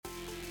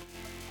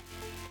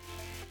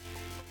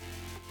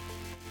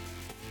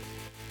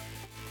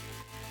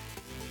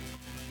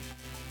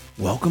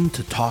Welcome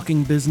to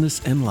Talking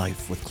Business and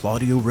Life with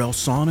Claudio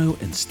Relsano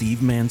and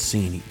Steve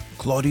Mancini.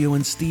 Claudio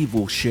and Steve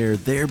will share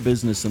their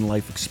business and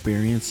life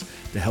experience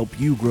to help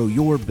you grow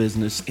your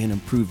business and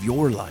improve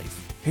your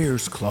life.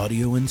 Here's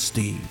Claudio and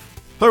Steve.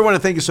 Hello, everyone,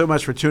 and thank you so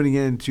much for tuning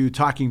in to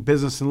Talking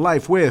Business and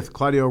Life with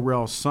Claudio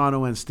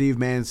Relsano and Steve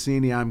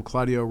Mancini. I'm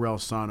Claudio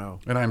Relsano.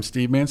 And I'm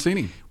Steve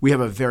Mancini. We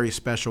have a very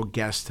special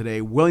guest today,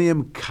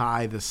 William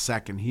Caye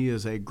II. He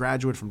is a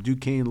graduate from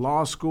Duquesne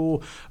Law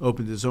School,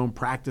 opened his own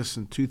practice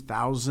in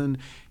 2000.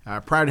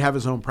 Prior to having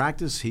his own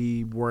practice,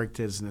 he worked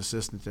as an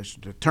assistant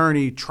district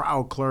attorney,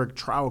 trial clerk,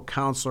 trial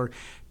counselor,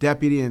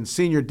 deputy and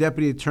senior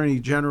deputy attorney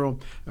general,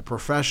 a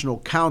professional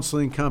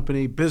counseling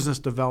company, business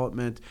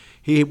development.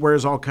 He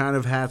wears all kinds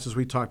of hats, as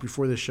we talked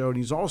before the show, and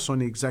he's also on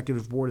the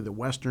executive board of the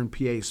Western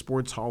PA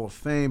Sports Hall of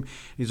Fame.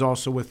 He's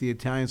also with the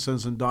Italian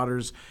Sons and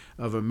Daughters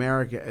of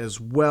America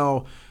as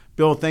well.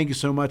 Bill, thank you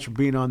so much for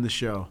being on the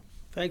show.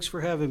 Thanks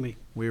for having me.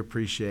 We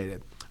appreciate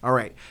it. All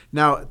right.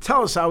 Now,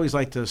 tell us, I always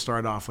like to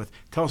start off with,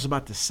 tell us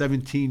about the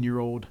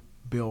 17-year-old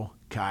Bill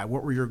Caye.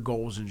 What were your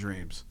goals and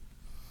dreams?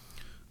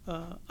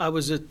 I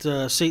was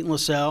at St.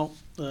 LaSalle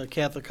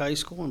Catholic High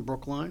School in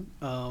Brookline.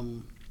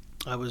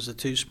 I was a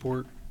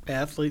two-sport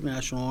athlete,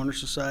 National Honor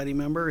Society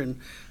member, and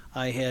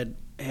I had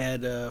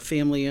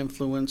family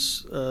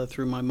influence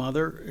through my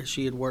mother.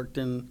 She had worked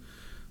in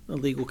the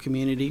legal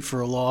community for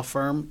a law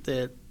firm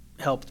that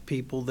helped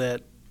people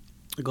that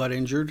got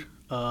injured.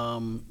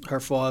 Her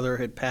father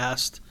had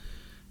passed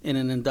in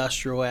an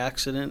industrial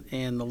accident,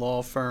 and the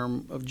law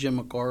firm of Jim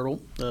McArdle,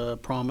 the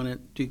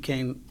prominent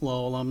Duquesne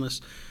law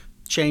alumnus,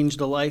 changed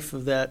the life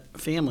of that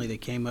family. They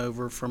came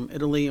over from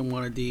Italy and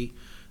wanted the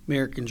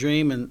American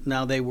dream, and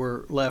now they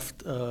were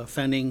left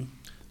fending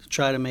to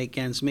try to make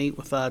ends meet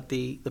without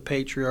the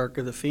patriarch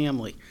of the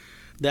family.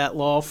 That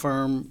law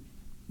firm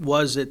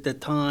was at the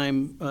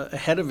time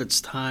ahead of its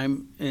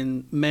time,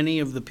 and many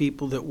of the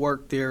people that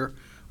worked there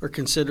are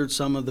considered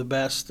some of the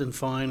best and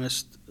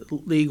finest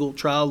legal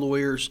trial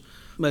lawyers,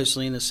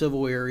 mostly in the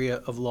civil area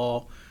of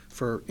law,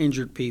 for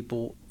injured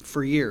people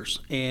for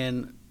years.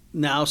 And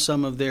now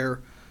some of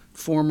their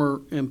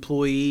former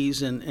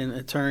employees and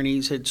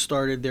attorneys had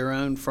started their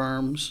own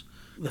firms,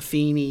 the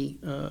Feeney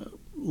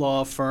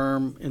law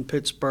firm in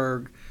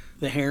Pittsburgh,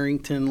 the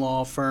Harrington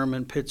law firm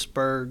in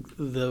Pittsburgh,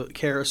 the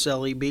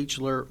Caroselli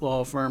Beechler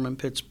law firm in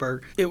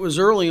Pittsburgh. It was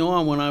early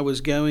on when I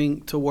was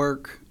going to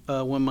work.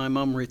 When my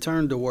mom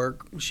returned to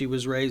work, she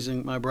was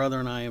raising my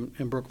brother and I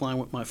in Brookline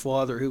with my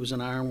father, who was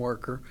an iron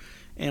worker.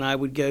 And I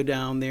would go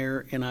down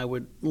there and I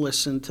would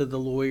listen to the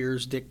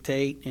lawyers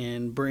dictate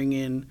and bring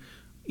in,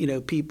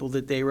 people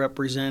that they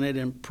represented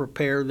and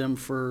prepare them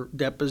for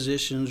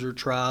depositions or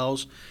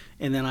trials.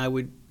 And then I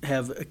would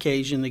have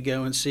occasion to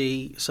go and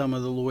see some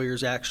of the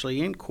lawyers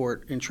actually in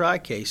court and try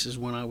cases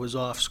when I was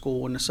off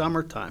school in the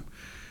summertime.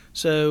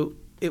 So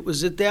it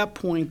was at that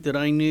point that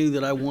I knew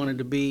that I wanted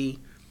to be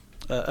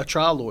a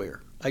trial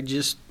lawyer. I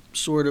just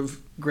sort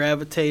of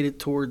gravitated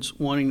towards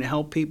wanting to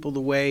help people the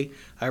way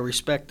I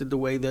respected the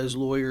way those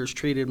lawyers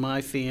treated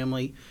my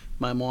family,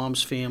 my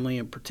mom's family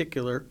in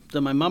particular.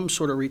 Then my mom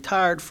sort of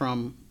retired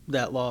from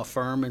that law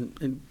firm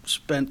and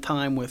spent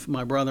time with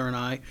my brother and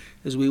I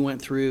as we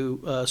went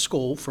through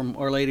school from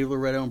Our Lady of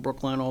Loretto in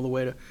Brookline all the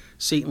way to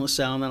St.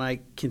 LaSalle. And then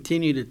I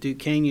continued at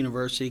Duquesne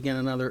University, again,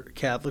 another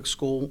Catholic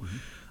school. Mm-hmm.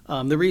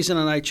 The reason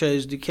that I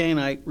chose Duquesne,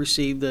 I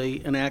received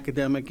an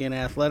academic and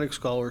athletic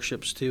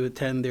scholarships to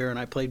attend there, and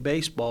I played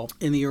baseball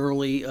in the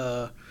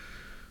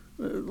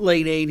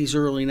late 80s,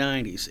 early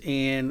 90s.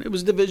 And it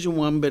was Division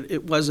I, but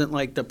it wasn't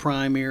like the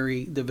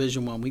primary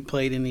Division I. We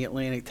played in the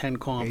Atlantic 10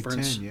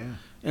 Conference. A-10, yeah.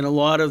 And a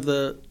lot of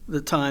the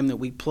time that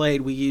we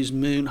played, we used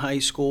Moon High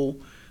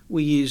School.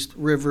 We used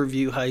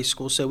Riverview High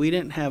School. So we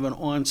didn't have an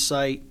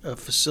on-site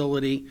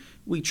facility.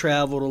 We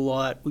traveled a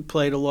lot. We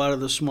played a lot of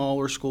the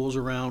smaller schools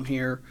around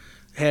here.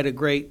 Had a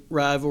great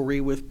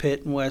rivalry with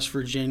Pitt in West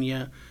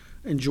Virginia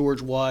and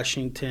George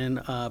Washington,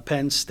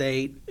 Penn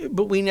State,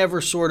 but we never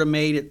sort of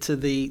made it to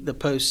the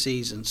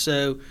postseason.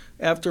 So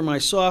after my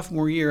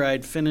sophomore year, I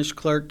had finished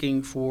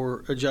clerking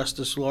for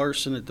Justice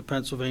Larson at the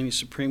Pennsylvania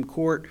Supreme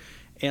Court,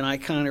 and I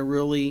kind of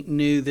really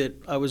knew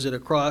that I was at a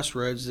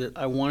crossroads, that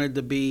I wanted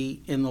to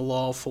be in the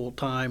law full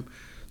time.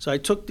 So I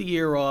took the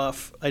year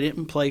off. I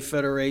didn't play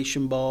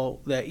Federation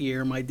ball that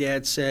year. My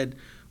dad said,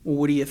 "Well,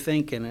 what are you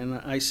thinking?" And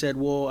I said,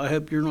 "Well, I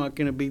hope you're not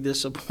going to be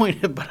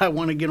disappointed, but I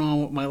want to get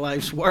on with my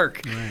life's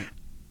work." Right.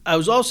 I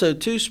was also a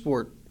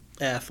two-sport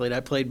athlete.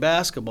 I played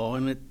basketball,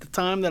 and at the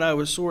time that I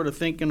was sort of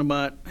thinking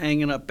about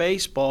hanging up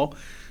baseball,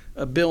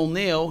 Bill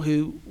Neal,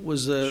 who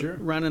was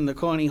running the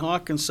Connie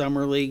Hawkins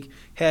Summer League,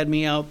 had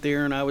me out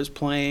there, and I was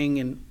playing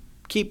and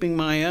keeping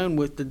my own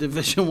with the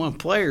Division I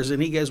players.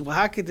 And he goes, "Well,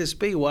 how could this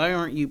be? Why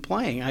aren't you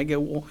playing?" I go,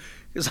 "Well,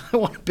 because I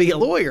want to be a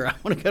lawyer. I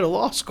want to go to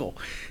law school."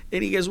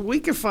 And he goes, "We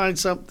could find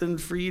something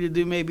for you to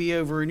do maybe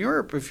over in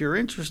Europe if you're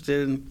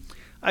interested." And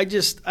I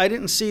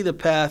didn't see the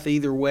path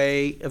either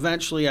way.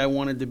 Eventually, I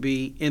wanted to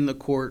be in the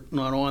court,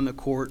 not on the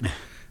court.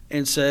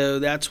 And so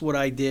that's what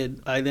I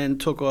did. I then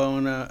took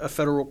on a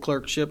federal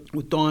clerkship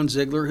with Don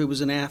Ziegler, who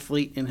was an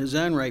athlete in his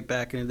own right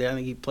back in the day. I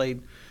think he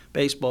played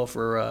baseball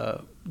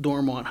for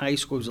Dormont High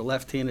School. He was a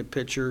left-handed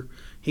pitcher.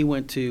 He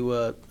went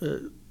to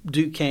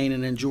Duquesne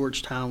and then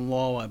Georgetown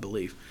Law, I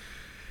believe.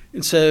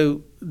 And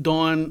so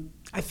Don,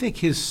 I think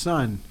his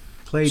son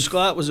played.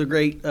 Scott was a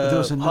great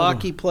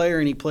hockey player,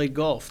 and he played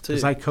golf too.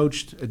 Because I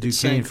coached at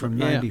Duquesne from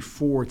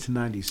 '94 to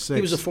 '96.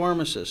 He was a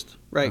pharmacist,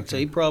 right? Okay. So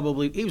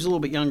he was a little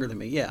bit younger than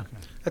me. Yeah, okay.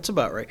 That's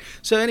about right.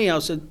 So anyhow,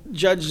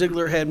 Judge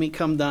Ziegler had me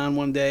come down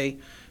one day,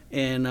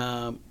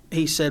 and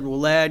he said, "Well,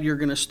 lad, you're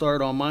going to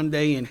start on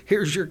Monday, and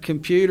here's your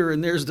computer,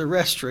 and there's the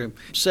restroom."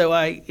 So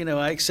I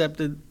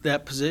accepted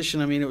that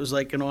position. I mean, it was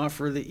like an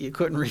offer that you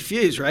couldn't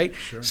refuse, right?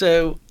 Sure.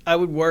 So I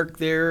would work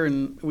there,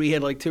 and we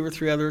had like 2 or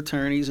 3 other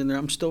attorneys, and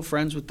I'm still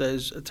friends with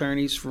those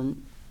attorneys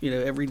from,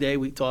 every day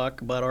we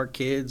talk about our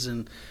kids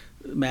and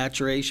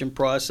maturation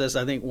process.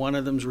 I think one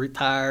of them's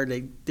retired.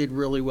 They did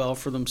really well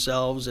for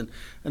themselves, and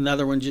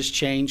another one just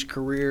changed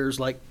careers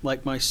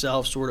like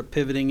myself, sort of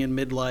pivoting in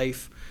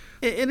midlife.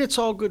 And it's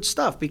all good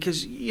stuff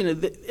because,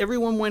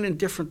 everyone went in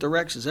different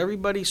directions.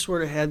 Everybody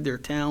sort of had their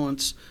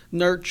talents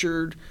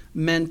nurtured,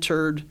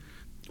 mentored.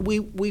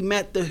 We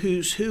met the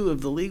who's who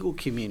of the legal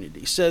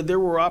community. So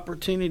there were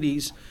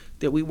opportunities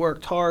that we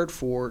worked hard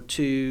for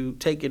to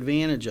take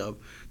advantage of.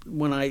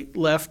 When I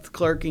left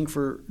clerking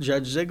for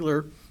Judge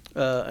Ziegler,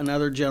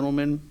 another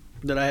gentleman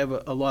that I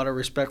have a lot of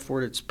respect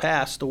for that's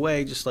passed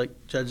away, just like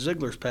Judge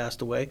Ziegler's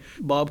passed away,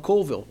 Bob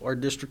Colville, our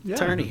district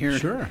attorney here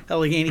in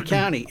Allegheny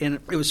County. And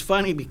it was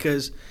funny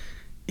because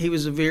he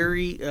was a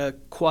very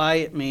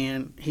quiet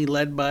man. He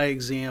led by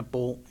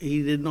example.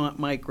 He did not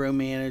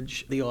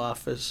micromanage the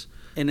office.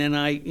 And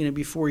then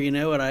before you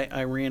know it,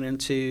 I ran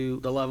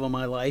into the love of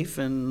my life,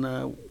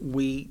 and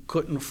we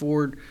couldn't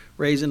afford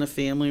raising a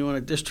family on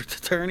a district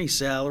attorney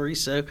salary.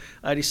 So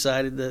I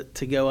decided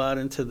to go out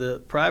into the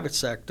private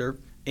sector.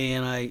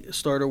 And I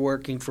started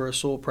working for a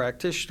sole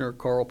practitioner,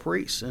 Carl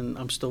Priest, and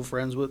I'm still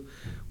friends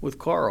with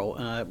Carl.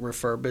 I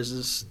refer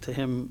business to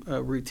him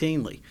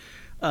routinely.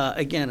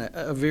 Again,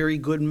 a very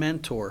good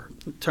mentor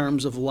in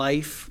terms of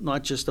life,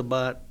 not just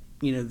about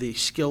the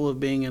skill of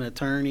being an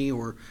attorney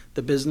or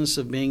the business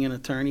of being an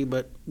attorney,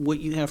 but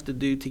what you have to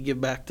do to give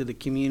back to the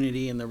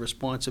community and the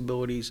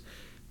responsibilities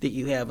that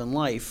you have in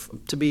life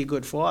to be a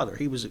good father.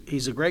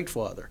 He's a great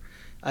father.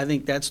 I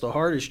think that's the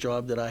hardest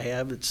job that I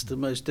have. It's the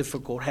most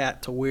difficult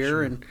hat to wear,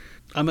 sure. And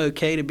I'm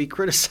okay to be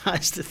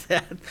criticized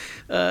at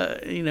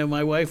that.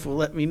 My wife will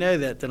let me know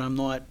that I'm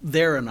not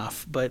there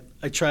enough, but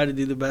I try to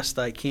do the best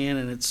I can,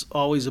 and it's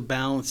always a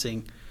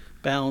balancing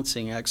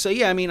act. So,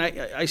 yeah,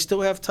 I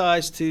still have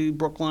ties to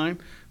Brookline.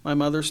 My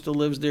mother still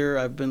lives there.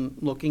 I've been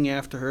looking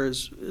after her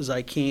as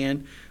I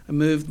can. I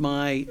moved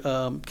my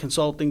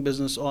consulting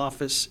business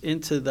office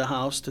into the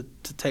house to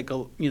take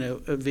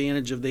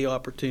advantage of the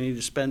opportunity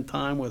to spend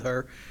time with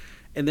her.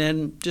 And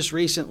then just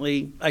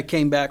recently, I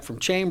came back from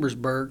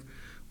Chambersburg,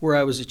 where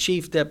I was a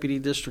chief deputy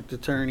district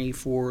attorney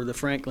for the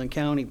Franklin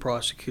County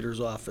Prosecutor's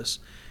Office.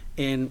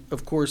 And,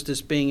 of course,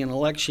 this being an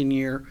election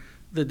year,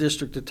 the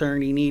district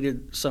attorney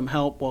needed some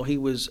help while he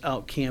was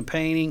out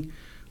campaigning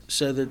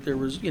so that there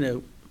was,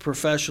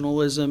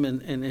 professionalism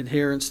and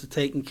adherence to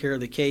taking care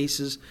of the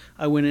cases.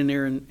 I went in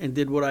there and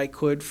did what I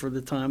could for the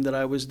time that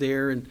I was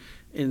there, and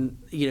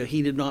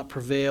he did not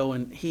prevail,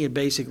 and he had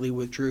basically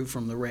withdrew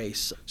from the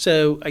race.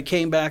 So I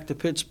came back to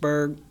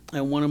Pittsburgh,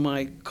 and one of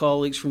my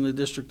colleagues from the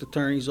district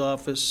attorney's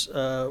office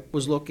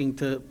was looking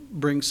to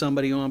bring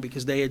somebody on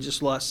because they had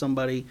just lost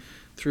somebody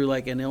through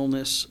like an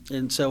illness,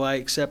 and so I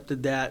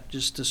accepted that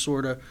just to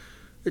sort of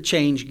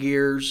change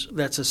gears.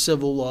 That's a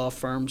civil law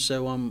firm,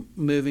 so I'm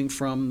moving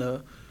from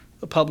the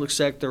public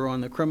sector on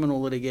the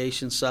criminal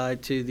litigation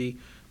side to the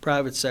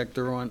private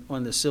sector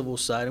on the civil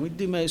side. And we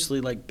do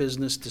mostly like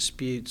business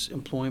disputes,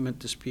 employment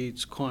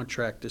disputes,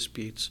 contract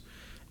disputes.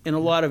 And a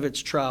lot of it's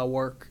trial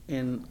work,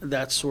 and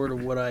that's sort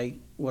of what I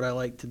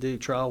like to do,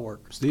 trial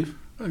work. Steve?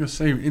 I was going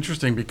to say,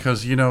 interesting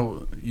because,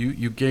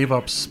 you gave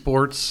up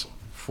sports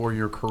for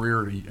your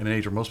career at an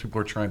age where most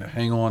people are trying to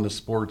hang on to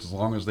sports as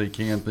long as they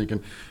can,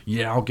 thinking,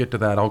 yeah, I'll get to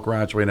that, I'll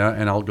graduate,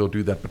 and I'll go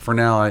do that. But for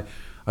now,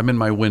 I'm in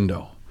my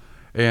window.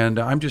 And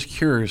I'm just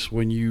curious,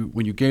 when you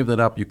gave that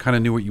up, you kind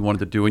of knew what you wanted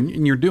to do,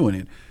 and you're doing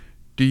it.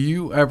 Do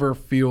you ever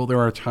feel there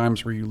are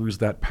times where you lose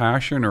that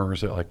passion, or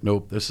is it like,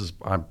 nope,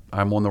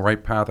 I'm on the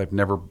right path, I've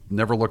never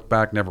looked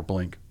back, never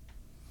blink?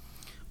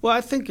 Well,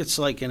 I think it's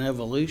like an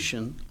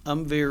evolution.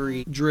 I'm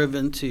very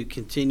driven to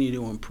continue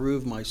to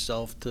improve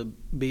myself, to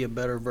be a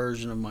better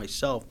version of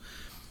myself.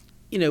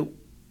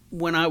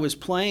 When I was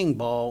playing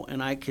ball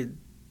and I could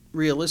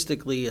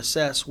realistically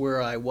assess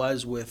where I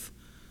was with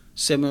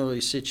similarly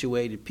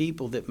situated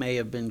people that may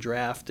have been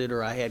drafted,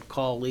 or I had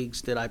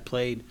colleagues that I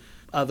played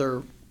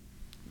other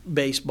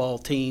baseball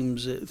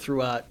teams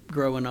throughout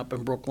growing up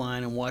in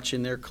Brookline and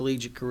watching their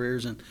collegiate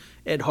careers. And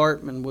Ed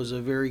Hartman was a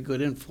very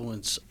good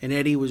influence. And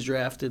Eddie was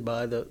drafted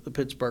by the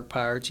Pittsburgh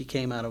Pirates. He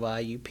came out of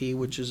IUP,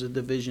 which is a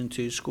Division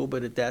II school,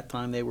 but at that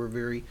time they were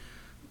very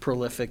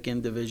prolific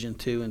in Division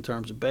II in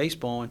terms of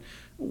baseball. And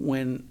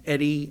when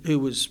Eddie, who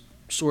was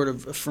sort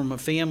of from a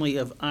family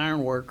of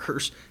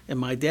ironworkers, and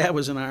my dad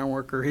was an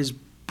ironworker, his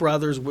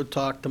brothers would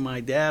talk to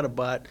my dad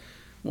about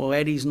well,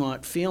 Eddie's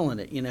not feeling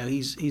it.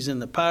 He's in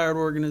the Pirate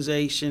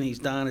organization. He's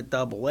down at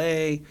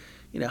AA.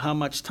 How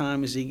much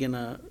time is he going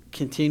to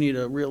continue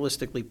to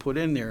realistically put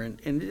in there?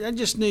 And I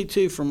just knew,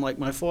 too, from like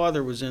my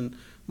father was in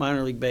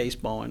minor league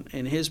baseball,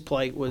 and his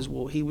plight was,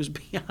 well, he was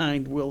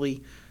behind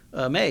Willie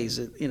Mays,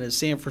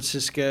 San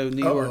Francisco,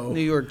 New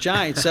York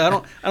Giants.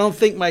 So I don't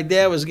think my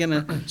dad was going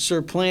to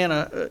supplant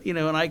an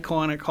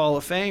iconic Hall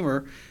of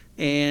Famer.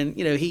 And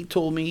he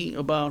told me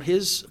about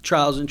his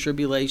trials and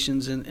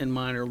tribulations in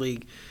minor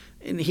league.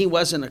 And he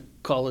wasn't a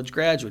college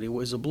graduate. He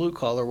was a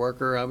blue-collar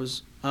worker.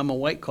 I'm a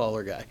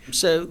white-collar guy.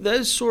 So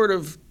those sort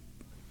of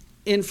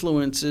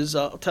influences,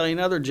 I'll tell you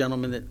another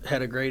gentleman that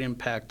had a great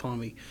impact on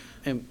me.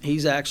 And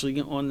he's actually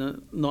on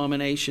the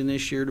nomination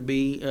this year to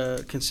be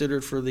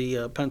considered for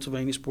the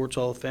Pennsylvania Sports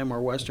Hall of Fame,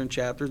 our Western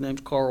chapter. His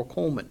name's Carl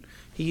Coleman.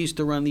 He used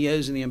to run the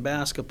Ozian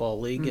Basketball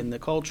League in the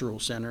Cultural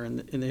Center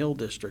in the Hill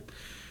District.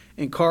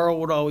 And Carl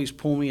would always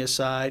pull me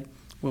aside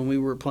when we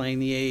were playing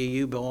the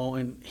AAU ball,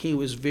 and he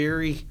was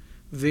very,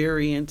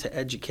 very into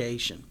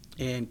education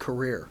and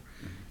career.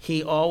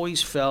 He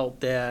always felt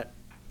that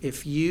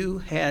if you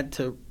had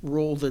to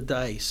roll the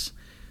dice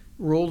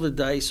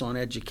on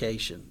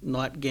education,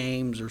 not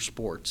games or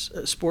sports.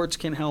 Sports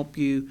can help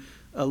you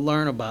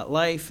learn about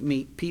life,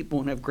 meet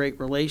people, and have great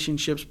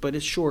relationships, but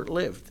it's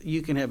short-lived.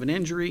 You can have an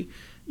injury.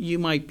 You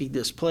might be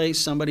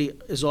displaced. Somebody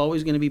is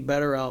always going to be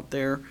better out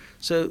there.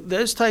 So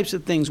those types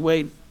of things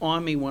weighed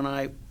on me when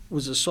I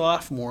was a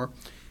sophomore.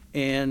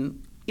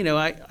 And,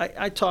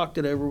 I talked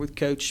it over with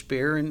Coach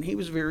Spear, and he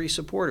was very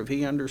supportive.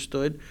 He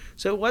understood.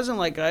 So it wasn't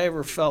like I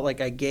ever felt like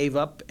I gave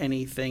up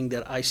anything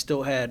that I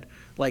still had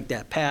like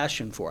that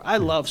passion for. I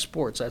love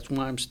sports. That's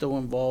why I'm still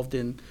involved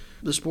in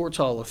the Sports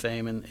Hall of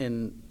Fame and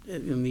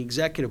in the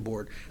executive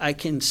board. I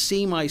can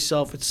see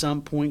myself at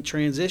some point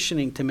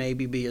transitioning to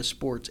maybe be a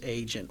sports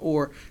agent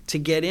or to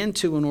get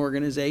into an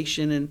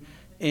organization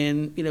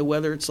and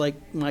whether it's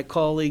like my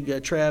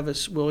colleague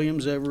Travis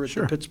Williams over at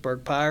the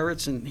Pittsburgh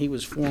Pirates, and he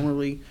was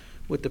formerly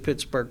with the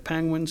Pittsburgh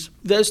Penguins.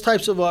 Those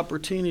types of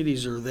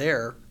opportunities are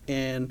there,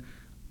 and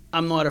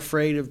I'm not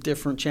afraid of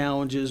different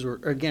challenges or,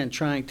 again,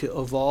 trying to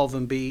evolve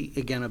and be,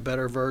 again, a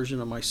better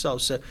version of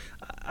myself. So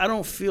I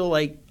don't feel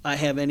like I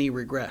have any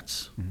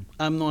regrets. Mm-hmm.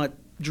 I'm not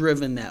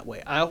driven that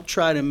way. I'll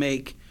try to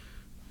make,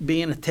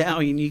 being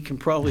Italian, you can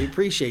probably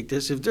appreciate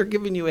this. If they're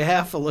giving you a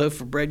half a loaf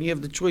of bread and you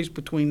have the choice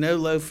between no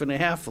loaf and a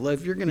half a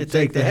loaf, you're going to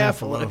take the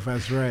half a loaf.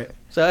 That's right.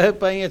 So I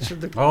hope I answered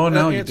the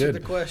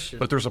the question.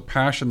 But there's a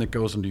passion that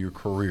goes into your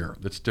career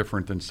that's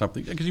different than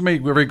something, because you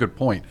made a very good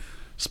point.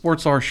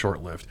 Sports are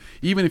short-lived.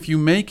 Even if you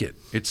make it,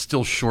 it's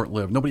still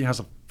short-lived. Nobody has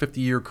a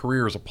 50-year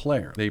career as a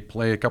player. They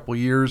play a couple of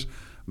years.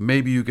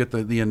 Maybe you get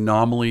the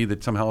anomaly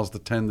that somehow has the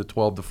 10, the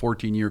 12, the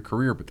 14-year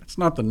career, but that's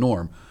not the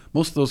norm.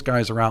 Most of those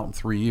guys are out in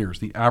 3 years.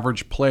 The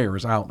average player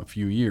is out in a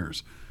few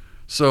years.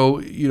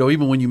 So,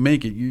 even when you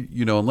make it,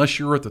 unless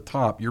you're at the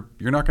top, you're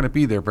not going to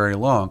be there very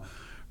long.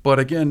 But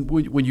again,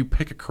 when you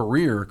pick a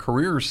career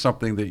is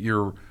something that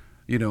you're,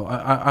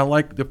 I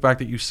like the fact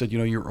that you said,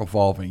 you're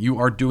evolving. You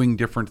are doing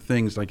different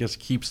things. I guess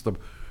keeps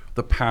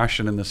the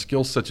passion and the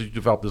skill sets that you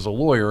developed as a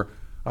lawyer,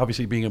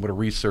 obviously being able to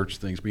research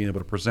things, being able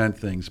to present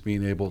things,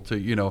 being able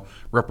to,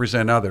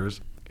 represent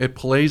others. It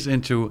plays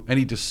into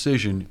any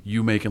decision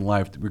you make in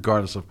life,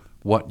 regardless of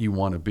what you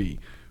want to be.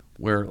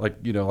 Where,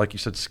 like you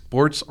said,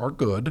 sports are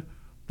good.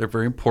 They're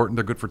very important.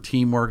 They're good for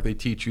teamwork. They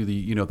teach you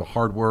the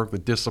hard work, the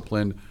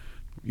discipline.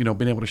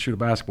 Being able to shoot a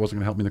basketball isn't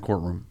going to help me in the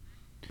courtroom.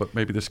 But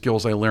maybe the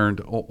skills I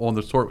learned on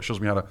the court shows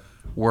me how to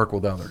work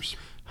with others.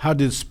 How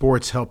did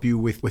sports help you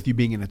with you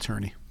being an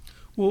attorney?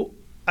 Well,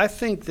 I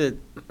think that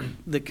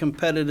the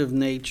competitive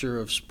nature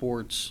of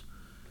sports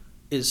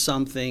is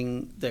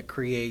something that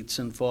creates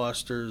and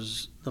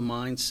fosters the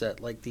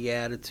mindset, like the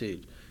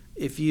attitude.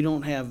 If you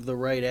don't have the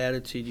right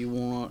attitude, you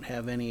will not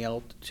have any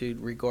altitude,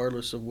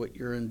 regardless of what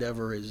your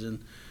endeavor is.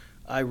 And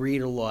I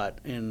read a lot,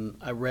 and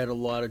I read a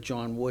lot of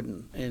John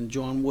Wooden. And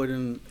John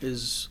Wooden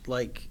is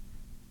like,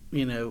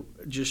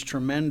 just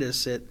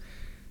tremendous at,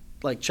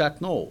 like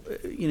Chuck Noll.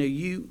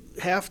 You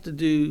have to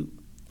do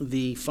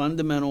the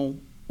fundamental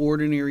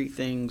ordinary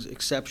things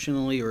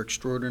exceptionally or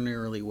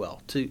extraordinarily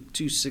well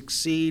to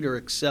succeed or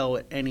excel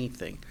at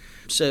anything.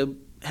 So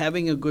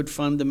having a good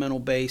fundamental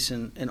base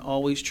and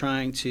always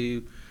trying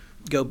to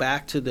go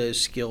back to those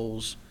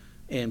skills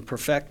and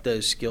perfect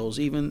those skills,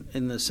 even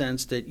in the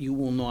sense that you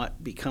will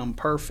not become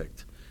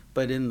perfect.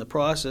 But in the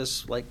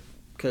process, like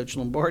Coach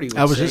Lombardi would say,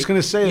 I was just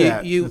going to say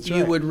that. You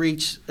right. would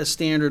reach a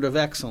standard of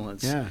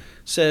excellence. Yeah.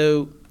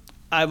 So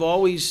I've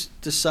always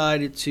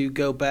decided to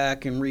go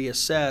back and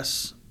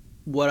reassess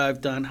what I've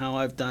done, how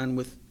I've done,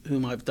 with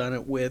whom I've done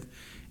it with,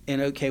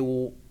 and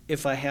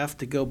if I have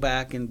to go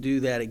back and do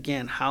that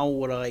again, how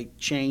would I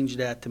change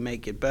that to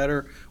make it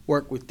better,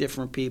 work with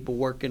different people,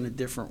 work in a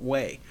different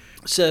way.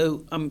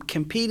 So I'm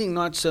competing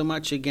not so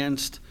much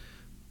against,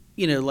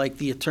 like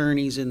the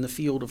attorneys in the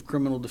field of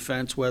criminal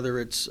defense, whether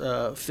it's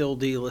Phil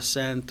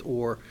DeLucent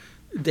or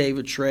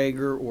David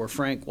Schrager or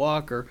Frank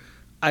Walker.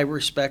 I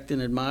respect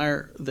and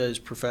admire those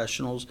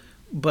professionals,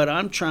 but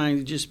I'm trying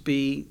to just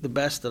be the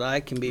best that I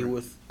can be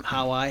with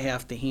how I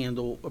have to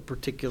handle a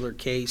particular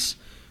case,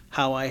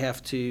 how I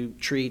have to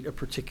treat a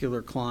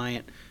particular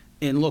client,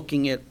 and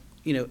looking at,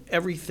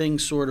 everything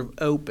sort of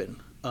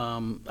open.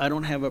 I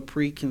don't have a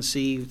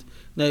preconceived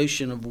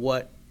notion of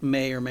what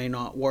may or may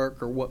not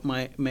work or what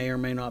may or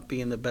may not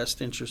be in the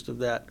best interest of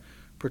that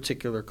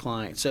particular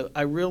client. So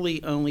I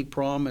really only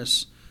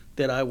promise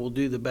that I will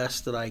do the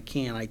best that I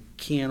can. I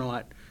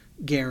cannot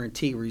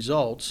guarantee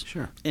results.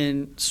 Sure.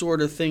 And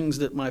sort of things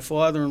that my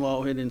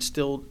father-in-law had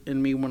instilled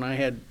in me when I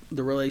had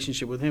the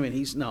relationship with him, and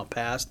he's now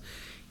passed.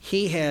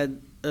 He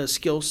had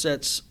skill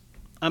sets,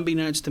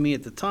 unbeknownst to me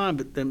at the time,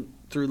 but then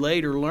through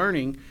later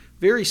learning,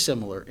 very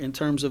similar in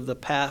terms of the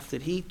path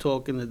that he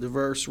took and the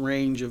diverse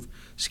range of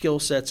skill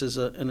sets as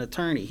an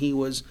attorney. He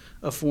was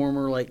a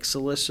former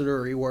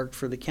solicitor. He worked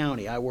for the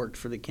county. I worked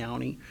for the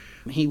county.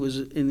 He was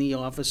in the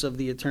office of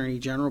the Attorney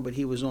General, but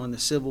he was on the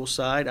civil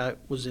side. I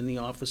was in the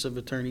office of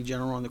Attorney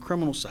General on the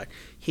criminal side.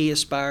 He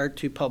aspired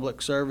to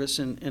public service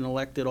and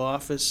elected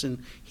office,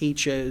 and he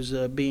chose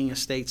being a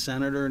state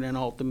senator and then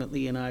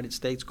ultimately United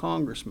States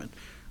congressman.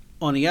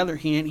 On the other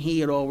hand, he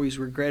had always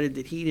regretted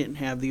that he didn't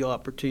have the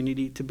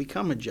opportunity to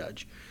become a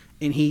judge.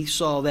 And he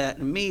saw that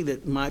in me,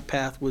 that my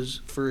path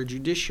was for a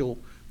judicial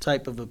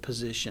type of a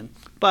position.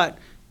 But,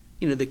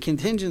 the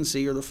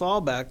contingency or the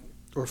fallback,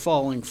 or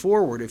falling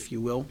forward, if you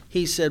will,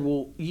 he said,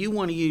 well, you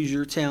want to use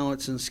your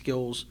talents and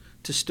skills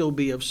to still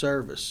be of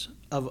service,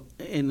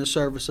 in the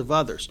service of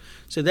others.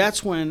 So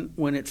that's when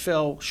it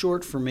fell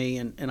short for me,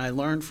 and I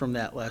learned from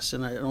that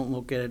lesson. I don't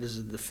look at it as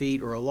a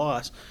defeat or a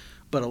loss,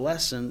 but a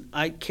lesson.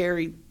 I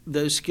carried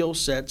those skill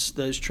sets,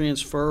 those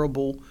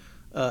transferable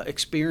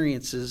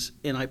experiences,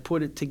 and I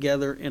put it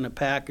together in a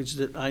package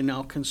that I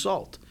now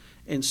consult.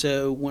 And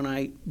so when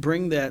I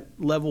bring that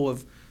level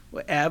of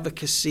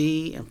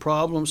advocacy and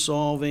problem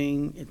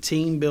solving and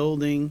team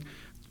building,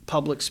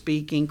 public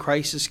speaking,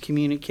 crisis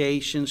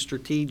communication,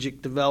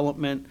 strategic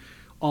development,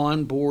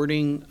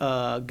 onboarding,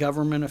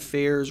 government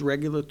affairs,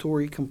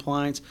 regulatory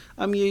compliance,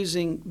 I'm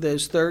using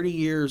those 30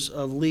 years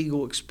of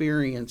legal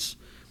experience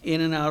in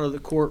and out of the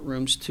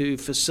courtrooms to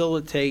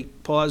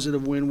facilitate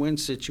positive win-win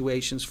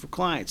situations for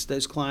clients.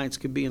 Those clients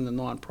could be in the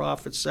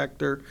nonprofit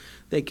sector,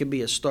 they could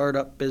be a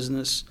startup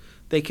business,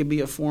 they could be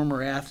a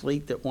former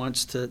athlete that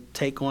wants to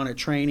take on a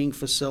training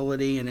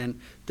facility and then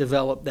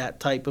develop that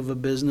type of a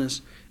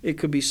business. It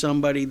could be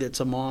somebody that's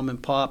a mom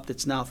and pop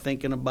that's now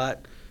thinking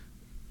about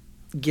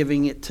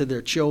giving it to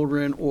their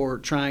children or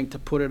trying to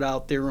put it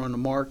out there on the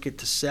market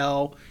to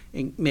sell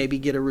and maybe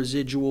get a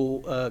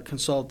residual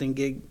consulting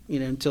gig,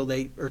 until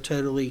they are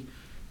totally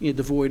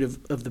devoid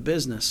of the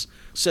business.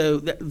 So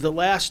the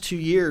last 2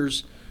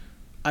 years,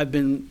 I've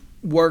been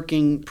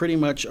working pretty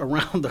much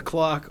around the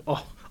clock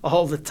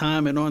all the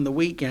time and on the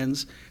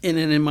weekends. And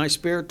then in my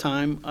spare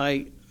time,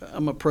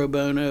 I'm a pro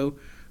bono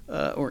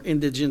or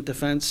indigent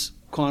defense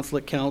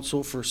conflict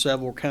counsel for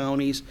several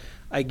counties.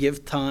 I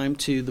give time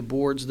to the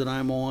boards that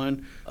I'm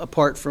on.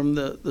 Apart from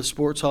the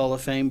Sports Hall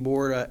of Fame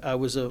board,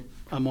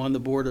 I'm on the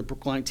board of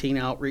Brookline Teen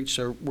Outreach,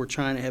 so we're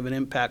trying to have an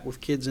impact with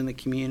kids in the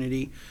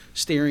community,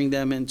 steering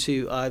them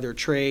into either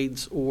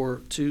trades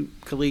or to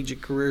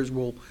collegiate careers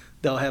where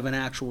they'll have an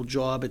actual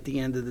job at the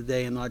end of the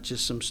day and not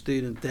just some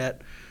student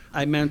debt.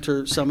 I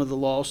mentor some of the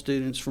law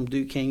students from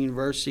Duquesne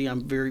University.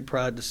 I'm very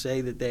proud to say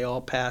that they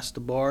all passed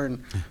the bar,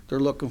 and they're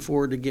looking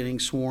forward to getting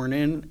sworn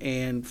in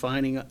and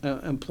finding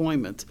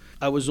employment.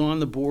 I was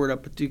on the board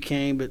up at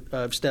Duquesne, but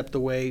I've stepped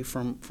away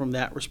from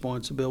that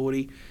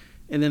responsibility.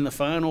 And then the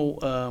final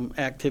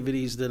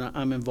activities that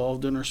I'm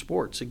involved in are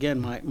sports.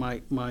 Again,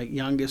 my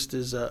youngest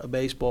is a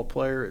baseball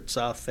player at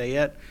South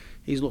Fayette.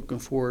 He's looking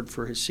forward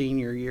for his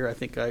senior year. I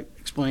think I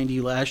explained to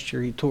you last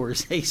year he tore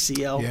his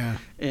ACL,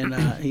 and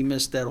he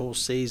missed that whole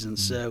season.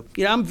 So,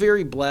 I'm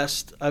very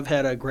blessed. I've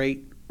had a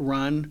great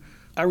run.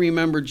 I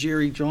remember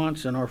Jerry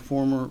Johnson, our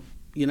former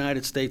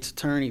United States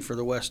Attorney for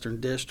the Western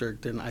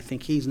District, and I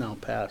think he's now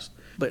passed.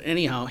 But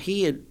anyhow,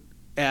 he had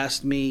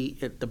asked me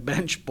at the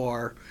bench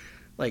bar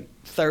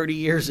 30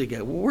 years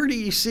ago, well, where do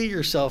you see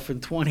yourself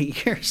in 20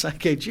 years? I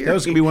go, Jerry, that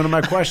was going to be one of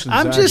my questions.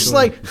 I'm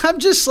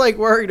just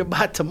worried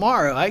about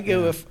tomorrow. I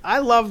go, if I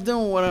love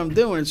doing what I'm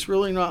doing, it's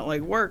really not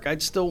like work.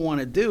 I'd still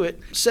want to do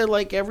it. So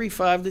every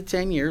 5 to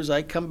 10 years,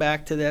 I come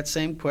back to that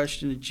same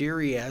question that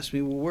Jerry asked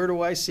me, well, where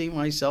do I see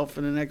myself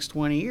in the next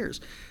 20 years?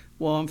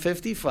 Well, I'm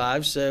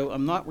 55, so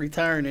I'm not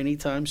retiring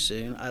anytime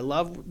soon. I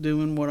love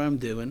doing what I'm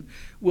doing.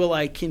 Will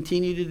I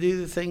continue to do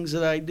the things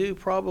that I do?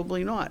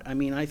 Probably not.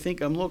 I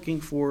think I'm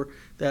looking for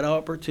that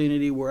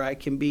opportunity where I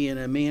can be in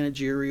a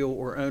managerial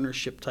or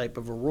ownership type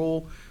of a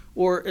role,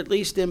 or at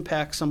least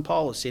impact some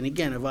policy. And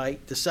again, if I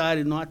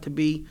decided not to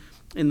be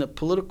in the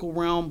political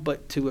realm,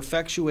 but to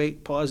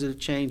effectuate positive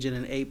change in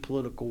an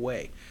apolitical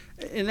way.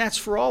 And that's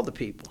for all the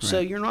people. Right. So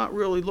you're not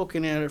really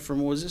looking at it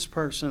from, was this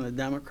person a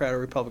Democrat or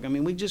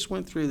Republican? We just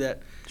went through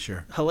that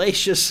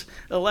hellacious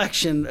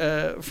election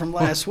from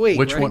last week.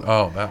 Which right? one?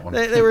 Oh, that one.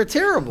 They were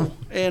terrible.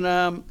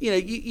 And,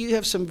 you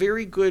have some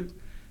very good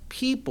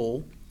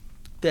people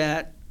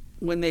that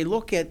when they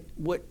look at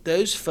what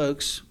those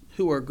folks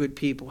who are good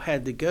people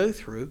had to go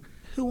through,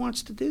 who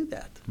wants to do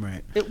that?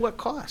 Right. At what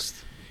cost?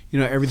 You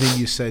know, everything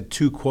you said,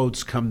 two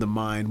quotes come to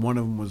mind. One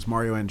of them was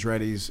Mario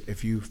Andretti's,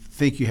 if you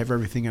think you have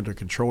everything under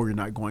control, you're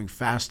not going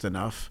fast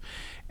enough.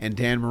 And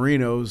Dan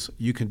Marino's,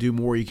 you can do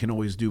more, you can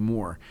always do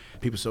more.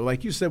 People say,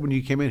 like you said when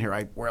you came in here,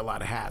 I wear a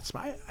lot of hats.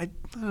 But I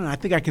don't know, I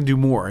think I can do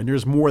more, and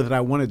there's more that I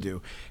want to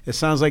do. It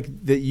sounds like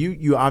that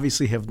you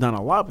obviously have done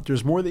a lot, but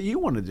there's more that you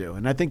want to do.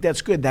 And I think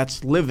that's good.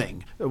 That's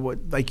living.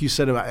 Like you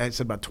said, I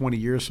said about 20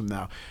 years from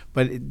now.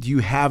 But do you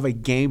have a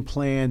game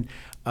plan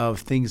of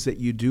things that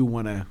you do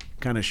want to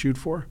kind of shoot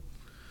for?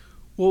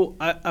 Well,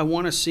 I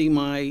want to see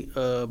my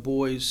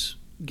boys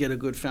get a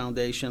good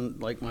foundation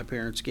like my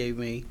parents gave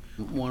me.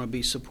 Want to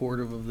be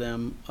supportive of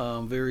them,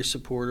 very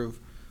supportive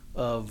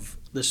of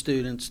the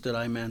students that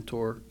I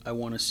mentor. I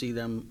want to see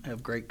them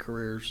have great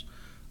careers.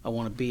 I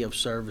want to be of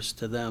service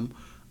to them.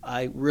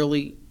 I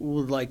really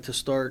would like to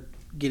start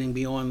getting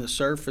beyond the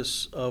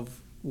surface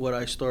of what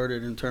I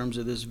started in terms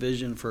of this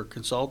vision for a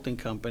consulting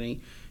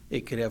company.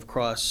 It could have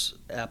cross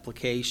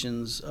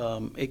applications.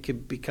 It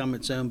could become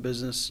its own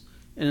business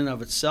in and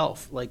of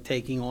itself, like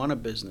taking on a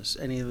business.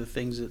 Any of the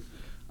things that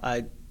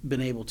I've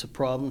been able to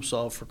problem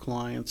solve for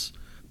clients,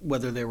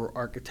 whether they were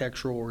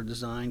architectural or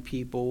design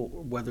people,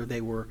 whether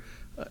they were,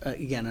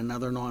 again,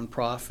 another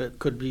nonprofit,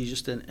 could be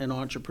just an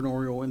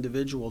entrepreneurial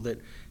individual that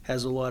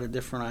has a lot of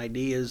different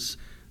ideas.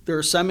 There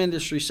are some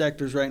industry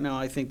sectors right now,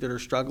 I think, that are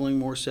struggling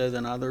more so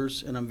than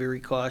others, and I'm very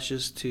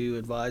cautious to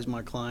advise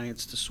my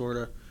clients to sort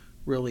of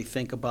really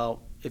think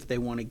about if they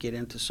want to get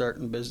into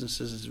certain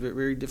businesses. It's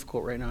very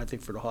difficult right now, I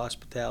think, for the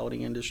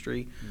hospitality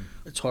industry.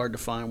 It's hard to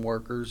find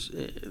workers.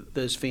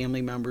 Those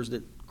family members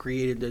that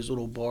created those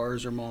little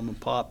bars or mom and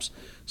pops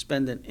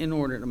spend an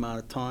inordinate amount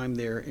of time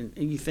there. And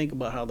you think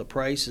about how the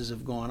prices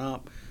have gone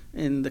up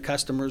and the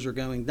customers are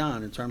going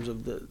down in terms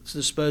of the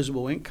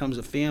disposable incomes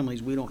of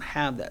families. We don't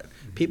have that.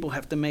 People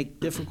have to make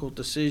difficult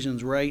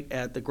decisions right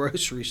at the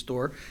grocery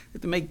store. They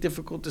have to make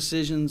difficult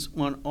decisions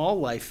on all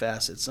life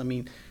facets. I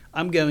mean,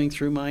 I'm going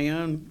through my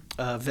own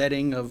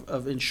vetting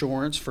of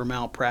insurance for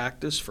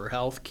malpractice, for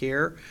health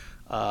care,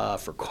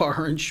 for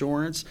car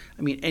insurance.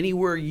 I mean,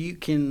 anywhere you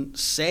can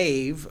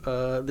save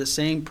the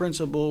same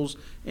principles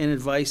and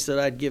advice that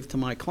I'd give to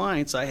my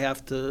clients, I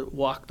have to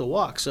walk the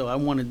walk. So I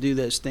want to do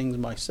those things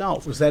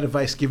myself. Was that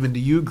advice given to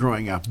you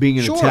growing up? Being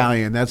an Sure.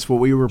 Italian, that's what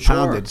we were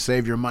pounded. Sure.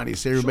 Save your money.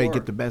 Save everybody, Sure.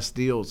 get the best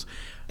deals.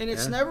 And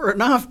it's never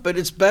enough, but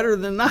it's better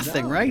than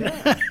nothing, right?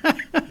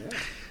 Yeah.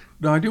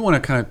 No, I do want to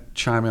kind of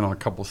chime in on a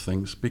couple of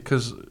things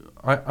because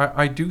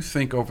I do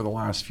think over the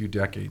last few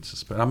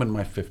decades, I'm in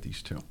my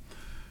 50s too,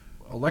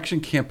 election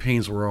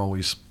campaigns were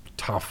always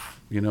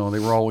tough. You know, they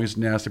were always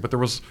nasty, but there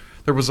was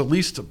at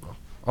least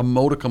a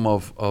modicum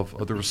of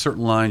there were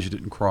certain lines you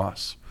didn't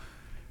cross.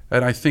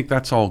 And I think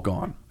that's all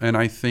gone. And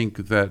I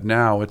think that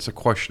now it's a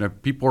question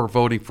of people are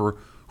voting for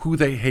who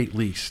they hate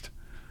least.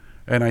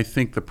 And I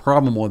think the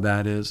problem with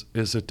that is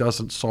it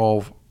doesn't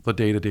solve the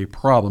day-to-day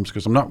problems,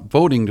 because I'm not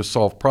voting to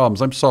solve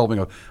problems. I'm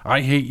solving I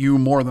hate you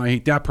more than I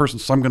hate that person,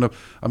 so I'm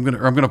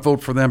gonna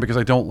vote for them because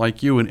I don't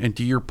like you. And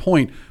to your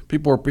point,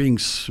 people are being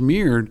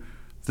smeared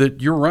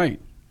that you're right.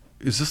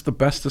 Is this the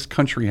best this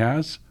country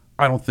has?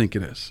 I don't think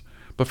it is.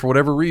 But for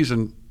whatever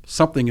reason,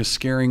 something is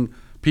scaring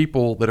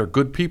people that are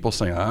good people,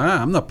 saying,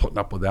 I'm not putting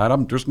up with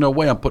that. There's no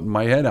way I'm putting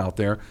my head out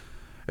there.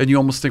 And you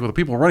almost think, well, the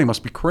people running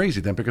must be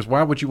crazy then, because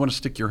why would you want to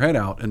stick your head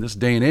out in this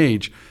day and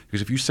age?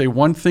 Because if you say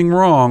one thing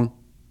wrong,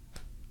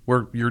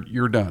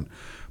 you're done.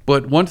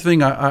 But one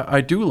thing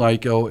I do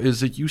like, is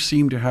that you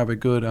seem to have a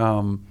good,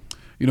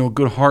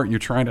 good heart, and you're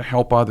trying to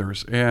help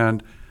others.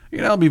 And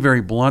I'll be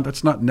very blunt.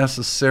 That's not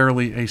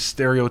necessarily a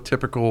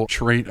stereotypical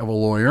trait of a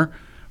lawyer,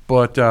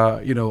 but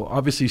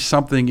obviously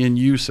something in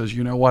you says,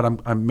 you know what,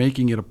 I'm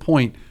making it a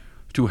point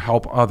to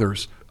help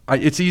others.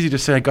 It's easy to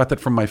say I got that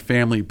from my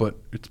family, but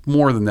it's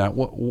more than that.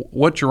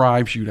 What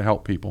drives you to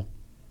help people?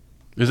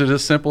 Is it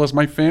as simple as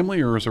my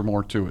family, or is there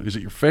more to it? Is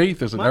it your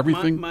faith? Is it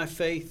everything? My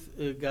faith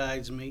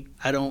guides me.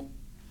 I don't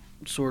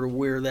sort of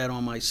wear that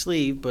on my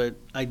sleeve, but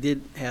I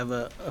did have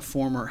a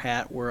former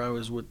hat where I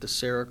was with the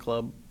Sarah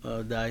Club,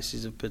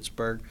 Diocese of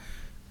Pittsburgh,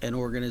 an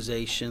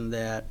organization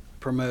that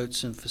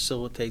promotes and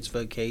facilitates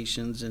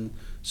vocations and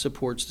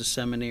supports the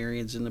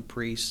seminarians and the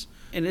priests.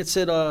 And it's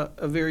at a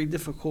very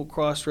difficult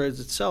crossroads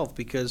itself,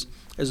 because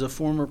as a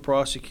former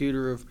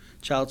prosecutor of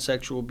child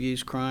sexual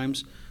abuse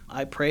crimes,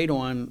 I preyed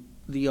on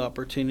the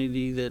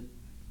opportunity that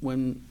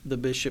when the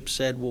bishop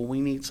said, well, we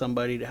need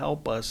somebody to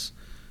help us,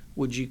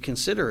 would you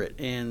consider it?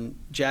 And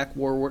Jack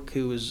Warwick,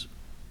 who was,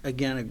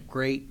 again, a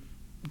great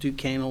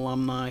Duquesne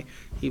alumni,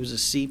 he was a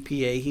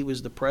CPA, he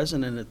was the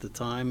president at the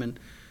time, and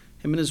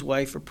him and his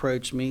wife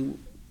approached me.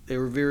 They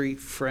were very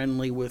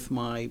friendly with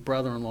my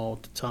brother-in-law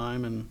at the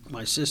time and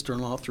my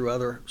sister-in-law through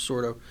other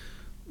sort of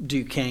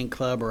Duquesne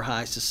club or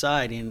high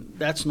society, and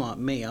that's not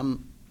me.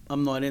 I'm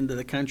I'm not into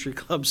the country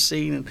club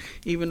scene, and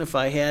even if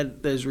I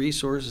had those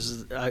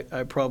resources,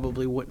 I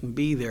probably wouldn't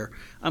be there.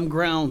 I'm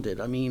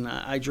grounded. I mean,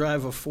 I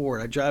drive a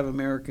Ford. I drive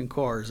American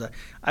cars.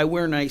 I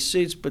wear nice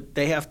suits, but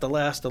they have to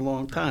last a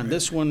long time.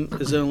 This one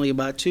is only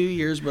about 2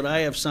 years, but I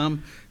have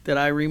some that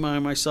I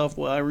remind myself,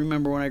 well, I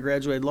remember when I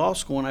graduated law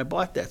school and I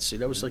bought that suit.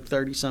 That was like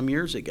 30-some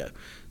years ago.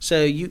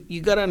 So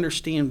you got to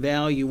understand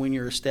value when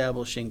you're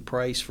establishing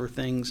price for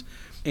things.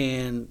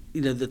 And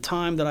the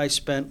time that I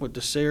spent with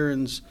the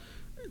Sarans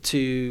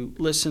to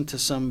listen to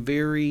some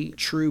very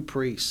true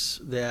priests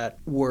that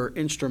were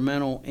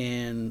instrumental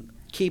in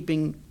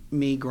keeping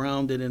me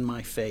grounded in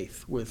my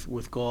faith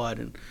with God.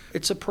 And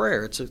it's a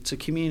prayer, it's a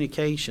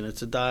communication,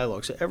 it's a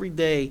dialogue. So every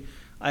day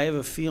I have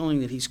a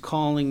feeling that he's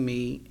calling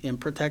me and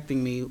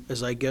protecting me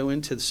as I go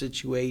into the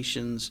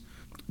situations.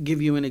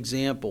 Give you an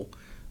example.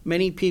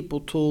 Many people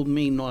told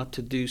me not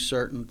to do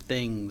certain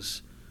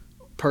things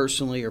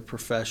personally or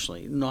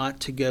professionally, not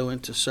to go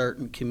into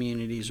certain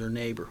communities or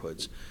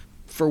neighborhoods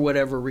for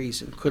whatever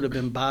reason. Could have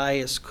been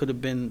bias, could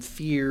have been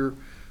fear,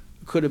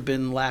 could have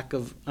been lack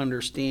of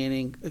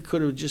understanding. It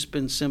could have just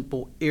been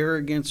simple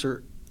arrogance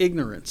or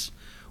ignorance.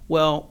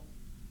 Well,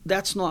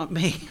 that's not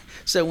me.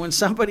 So when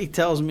somebody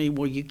tells me,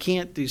 well, you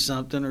can't do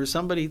something, or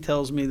somebody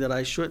tells me that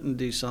I shouldn't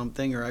do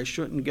something or I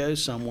shouldn't go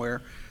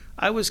somewhere,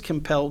 I was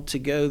compelled to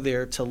go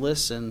there to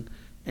listen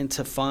and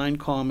to find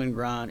common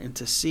ground and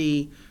to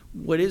see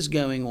what is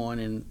going on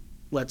in,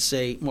 let's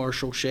say,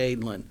 Marshall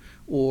Shadeland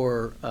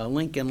or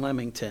Lincoln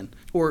Leamington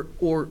or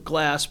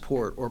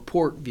Glassport or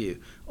Portview,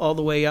 all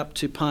the way up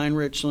to Pine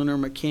Richland or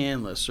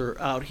McCandless, or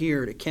out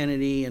here to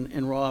Kennedy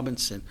and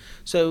Robinson.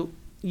 So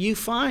you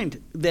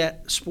find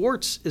that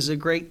sports is a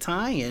great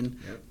tie-in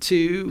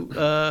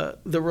to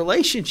the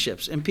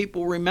relationships. And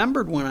people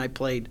remembered when I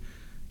played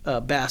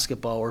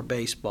basketball or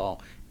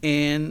baseball.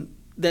 And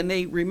then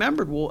they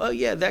remembered, well, oh,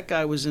 yeah, that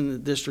guy was in the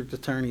district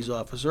attorney's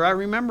office. Or I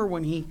remember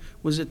when he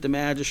was at the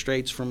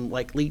magistrates from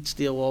like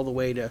Leetsdale all the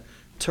way to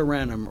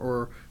Renham,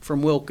 or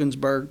from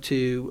Wilkinsburg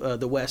to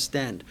the West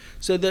End.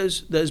 So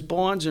those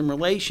bonds and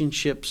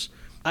relationships,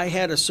 I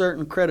had a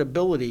certain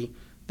credibility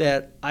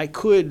that I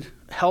could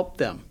help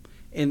them,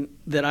 and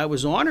that I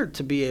was honored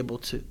to be able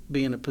to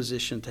be in a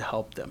position to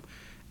help them.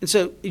 And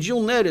so, as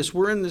you'll notice,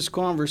 we're in this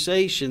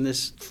conversation,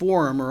 this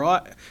forum,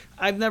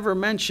 I've never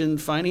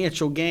mentioned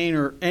financial gain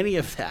or any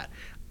of that.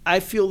 I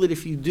feel that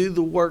if you do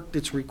the work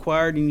that's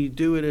required and you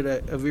do it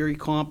at a very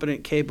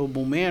competent,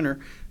 capable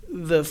manner,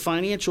 the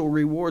financial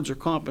rewards or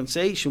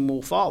compensation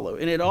will follow.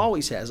 And it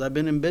always has. I've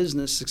been in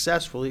business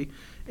successfully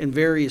in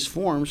various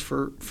forms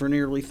for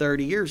nearly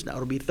 30 years now.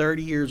 It'll be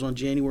 30 years on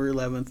January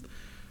 11th.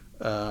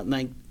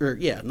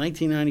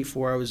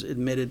 1994 I was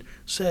admitted.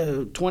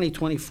 So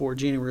 2024,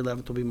 January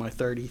 11th, will be my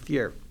 30th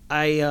year.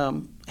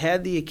 I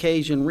had the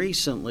occasion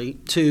recently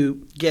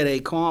to get a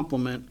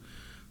compliment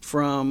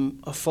from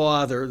a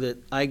father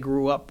that I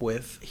grew up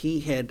with. He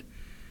had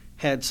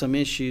some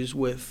issues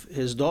with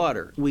his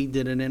daughter. We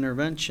did an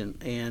intervention,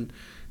 and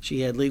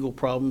she had legal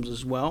problems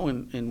as well,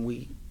 and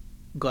we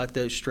got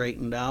those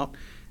straightened out.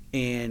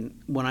 And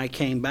when I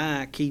came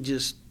back, he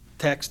just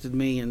texted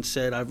me and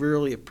said, I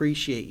really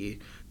appreciate you.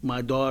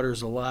 My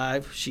daughter's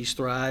alive. She's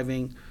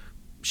thriving.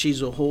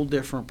 She's a whole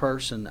different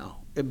person now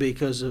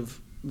because of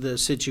the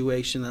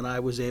situation that I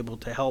was able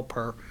to help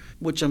her,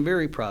 which I'm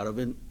very proud of.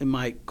 And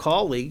my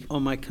colleague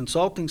on my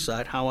consulting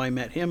side, how I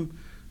met him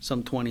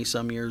some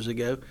 20-some years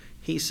ago,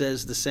 he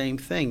says the same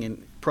thing,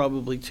 and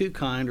probably too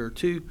kind or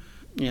too,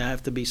 I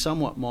have to be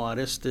somewhat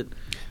modest, that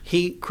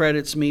he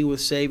credits me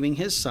with saving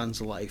his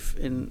son's life.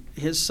 And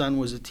his son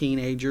was a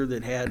teenager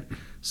that had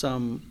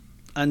some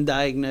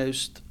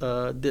undiagnosed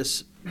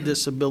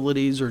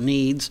disabilities or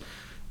needs,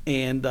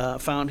 and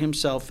found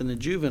himself in the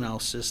juvenile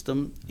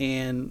system.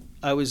 And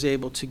I was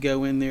able to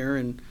go in there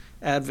and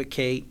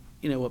advocate,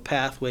 a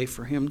pathway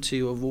for him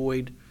to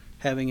avoid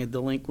having a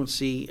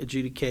delinquency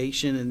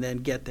adjudication and then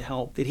get the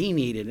help that he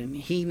needed. And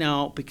he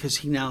now, because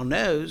he now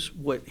knows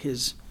what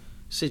his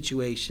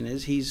situation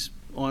is, he's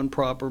on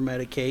proper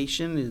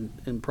medication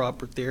and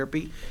proper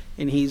therapy,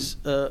 and he's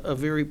a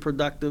very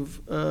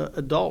productive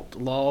adult,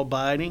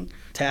 law-abiding,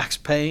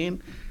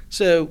 tax-paying.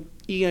 So,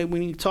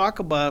 when you talk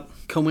about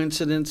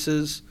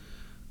coincidences,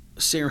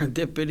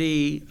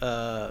 serendipity,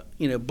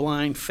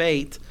 blind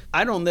faith,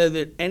 I don't know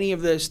that any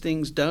of those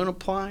things don't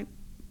apply,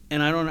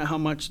 and I don't know how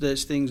much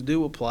those things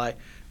do apply,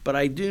 but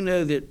I do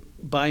know that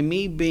by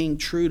me being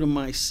true to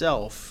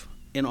myself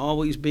and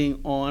always being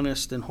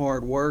honest and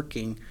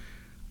hardworking,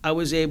 I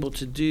was able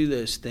to do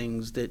those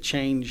things that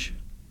change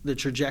the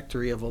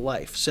trajectory of a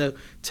life. So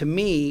to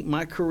me,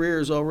 my career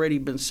has already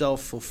been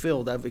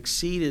self-fulfilled. I've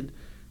exceeded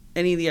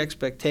any of the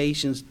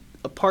expectations,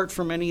 apart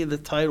from any of the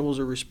titles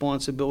or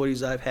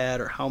responsibilities I've had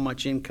or how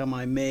much income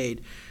I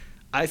made.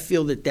 I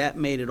feel that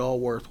made it all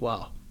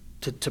worthwhile.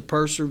 To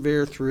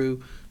persevere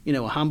through,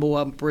 a humble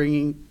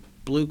upbringing,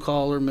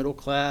 blue-collar, middle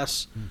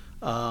class,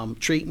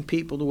 treating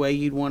people the way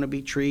you'd want to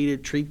be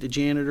treated, treat the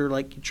janitor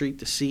like you treat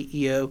the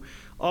CEO.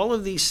 All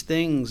of these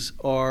things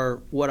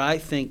are what I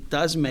think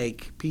does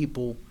make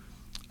people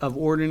of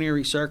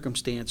ordinary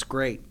circumstance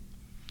great.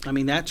 I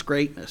mean, that's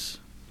greatness.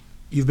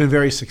 You've been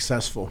very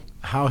successful.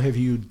 How have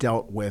you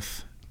dealt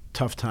with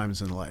tough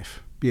times in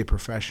life, be it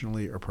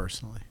professionally or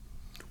personally?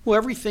 Well,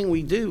 everything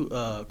we do,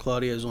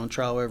 Claudia, is on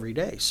trial every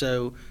day.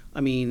 So, I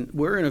mean,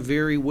 we're in a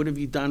very, what have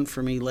you done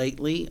for me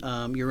lately?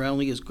 You're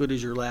only as good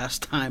as your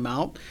last time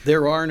out.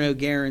 There are no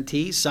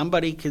guarantees.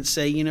 Somebody could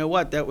say, you know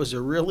what, that was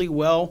a really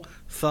well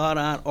thought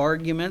out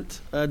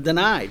argument,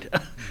 denied.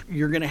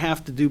 You're going to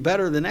have to do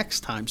better the next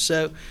time.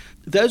 So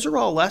those are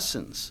all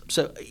lessons.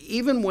 So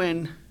even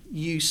when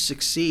you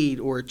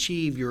succeed or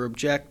achieve your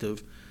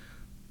objective,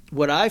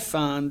 what I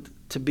found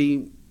to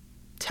be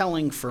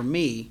telling for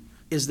me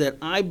is that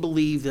I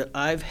believe that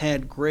I've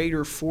had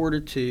greater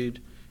fortitude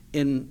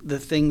in the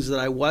things that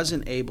I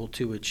wasn't able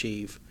to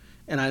achieve.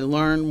 And I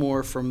learned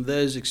more from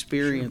those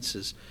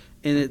experiences.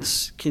 Sure. And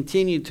it's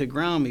continued to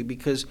ground me,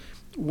 because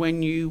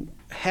when you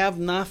have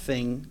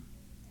nothing,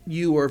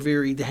 you are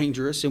very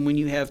dangerous. And when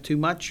you have too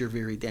much, you're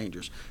very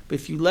dangerous. But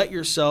if you let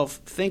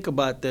yourself think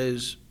about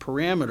those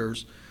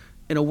parameters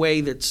in a way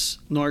that's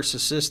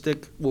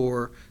narcissistic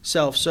or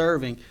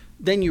self-serving,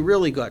 then you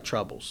really got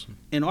troubles.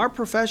 And our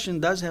profession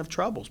does have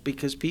troubles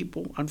because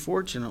people,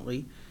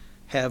 unfortunately,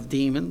 have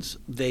demons.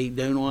 They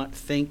do not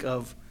think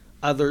of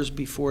others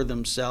before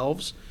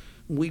themselves.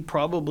 We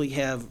probably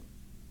have,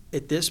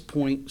 at this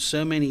point,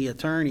 so many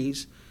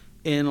attorneys,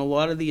 and a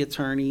lot of the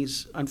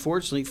attorneys,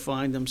 unfortunately,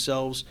 find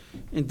themselves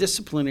in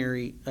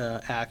disciplinary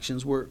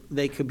actions where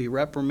they could be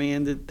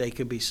reprimanded, they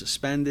could be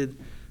suspended,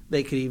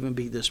 they could even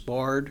be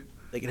disbarred,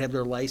 they could have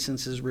their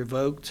licenses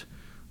revoked.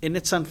 And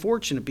it's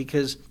unfortunate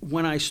because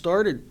when I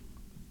started,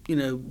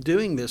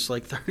 doing this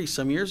like 30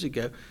 some years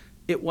ago,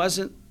 it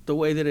wasn't the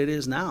way that it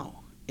is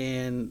now.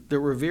 And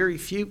there were very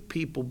few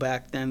people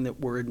back then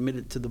that were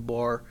admitted to the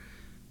bar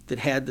that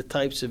had the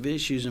types of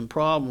issues and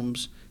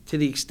problems to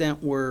the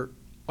extent where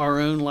our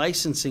own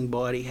licensing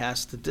body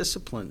has to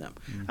discipline them.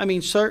 Mm-hmm. I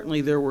mean,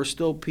 certainly there were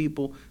still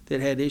people that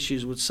had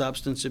issues with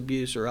substance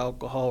abuse or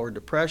alcohol or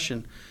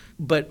depression,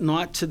 but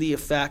not to the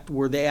effect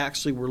where they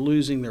actually were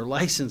losing their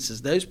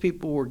licenses. Those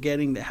people were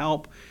getting the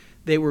help.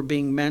 They were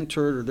being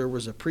mentored, or there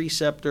was a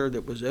preceptor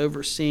that was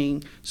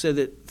overseeing so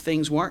that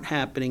things weren't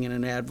happening in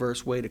an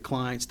adverse way to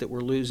clients that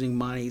were losing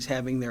monies,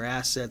 having their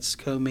assets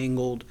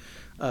commingled,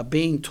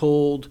 being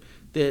told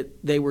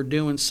that they were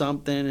doing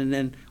something, and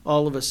then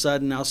all of a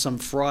sudden now some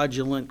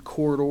fraudulent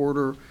court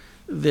order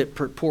that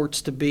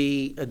purports to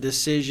be a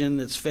decision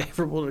that's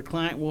favorable to the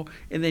client. Well,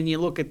 and then you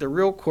look at the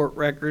real court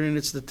record and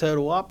it's the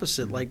total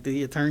opposite. Mm-hmm. Like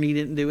the attorney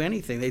didn't do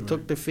anything. They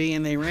took the fee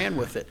and they ran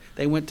with it.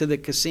 They went to the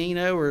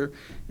casino or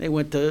they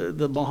went to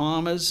the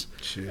Bahamas.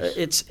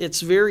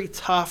 It's very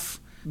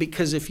tough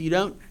because if you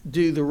don't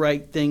do the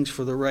right things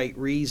for the right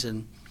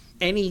reason,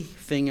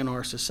 anything in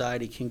our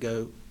society can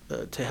go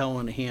to hell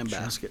in a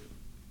handbasket.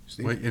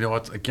 Sure. Well,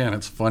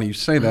 it's funny you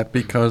say that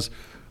because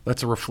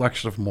that's a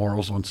reflection of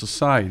morals on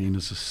society, and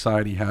as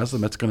society has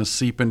them, that's going to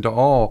seep into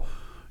all,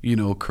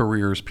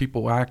 careers.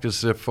 People act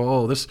as if,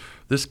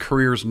 this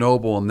career is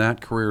noble and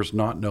that career is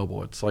not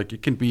noble. It's like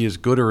it can be as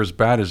good or as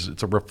bad as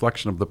it's a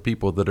reflection of the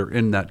people that are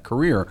in that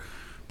career.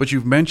 But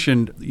you've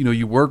mentioned,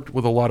 you worked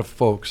with a lot of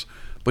folks,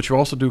 but you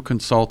also do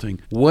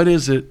consulting. What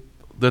is it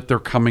that they're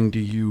coming to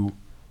you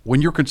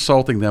when you're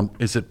consulting them?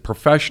 Is it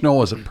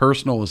professional? Is it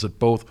personal? Is it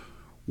both?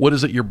 What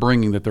is it you're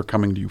bringing that they're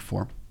coming to you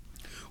for?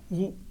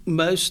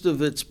 Most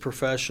of it's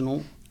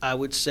professional. I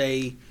would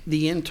say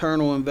the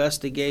internal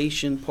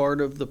investigation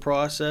part of the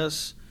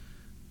process,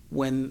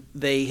 when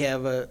they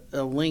have a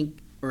link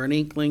or an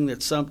inkling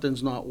that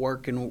something's not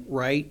working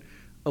right,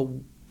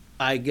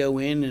 I go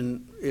in,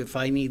 and if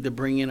I need to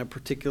bring in a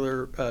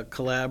particular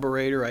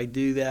collaborator, I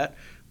do that.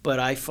 But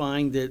I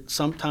find that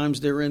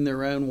sometimes they're in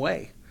their own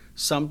way.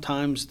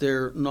 Sometimes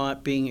they're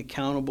not being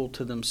accountable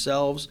to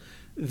themselves.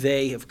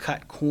 They have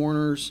cut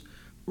corners,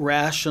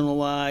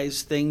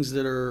 rationalize things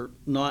that are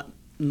not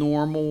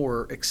normal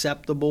or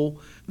acceptable.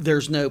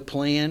 There's no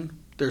plan.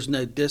 There's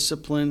no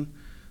discipline.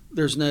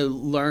 There's no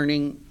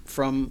learning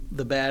from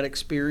the bad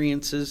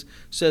experiences.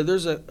 So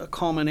there's a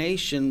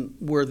culmination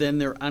where then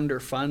they're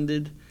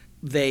underfunded.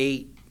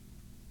 They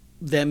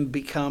then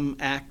become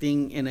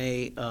acting in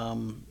a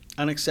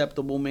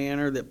unacceptable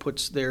manner that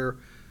puts their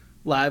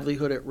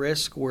livelihood at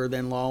risk, where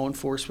then law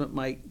enforcement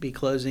might be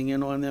closing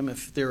in on them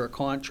if they're a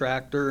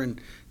contractor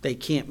and they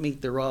can't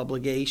meet their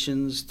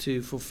obligations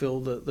to fulfill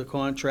the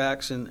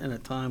contracts in a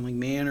timely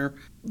manner.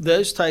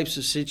 Those types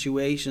of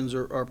situations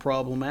are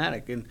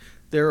problematic, and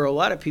there are a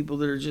lot of people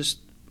that are just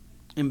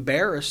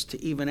embarrassed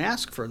to even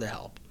ask for the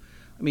help.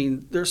 I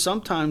mean, there's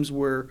sometimes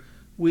where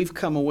we've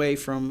come away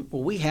from,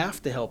 well, we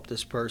have to help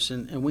this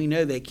person and we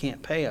know they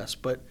can't pay us,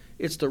 but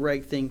it's the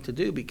right thing to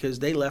do because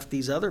they left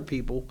these other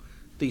people,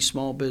 these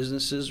small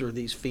businesses or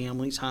these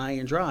families, high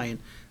and dry. And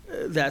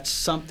that's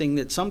something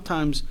that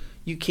sometimes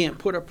you can't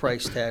put a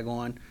price tag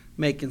on,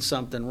 making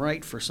something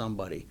right for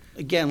somebody.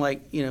 Again,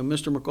 like,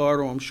 Mr.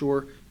 McArdle, I'm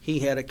sure he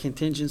had a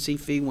contingency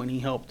fee when he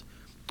helped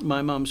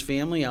my mom's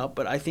family out,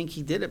 but I think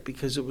he did it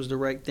because it was the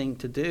right thing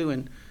to do.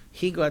 And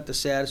he got the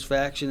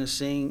satisfaction of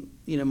seeing,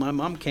 my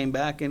mom came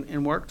back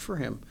and worked for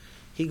him.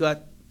 He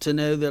got to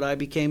know that I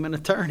became an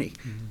attorney.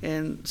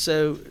 And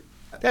so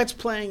that's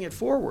playing it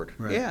forward.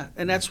 Right. Yeah,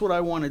 and that's what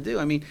I want to do.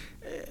 I mean,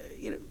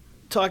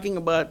 talking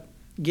about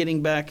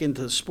getting back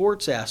into the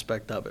sports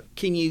aspect of it,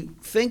 can you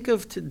think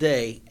of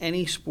today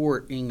any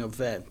sporting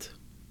event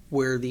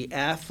where the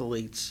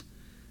athletes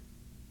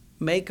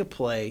make a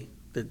play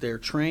that they're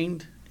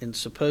trained and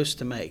supposed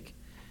to make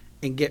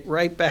and get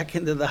right back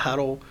into the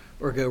huddle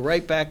or go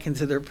right back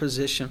into their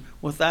position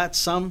without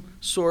some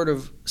sort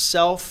of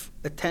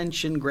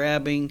self-attention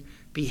grabbing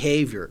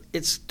behavior?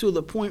 It's to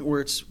the point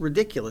where it's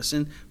ridiculous.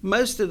 And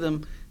most of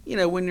them,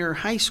 when you're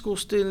high school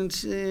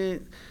students,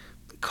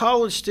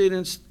 college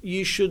students,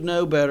 you should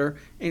know better.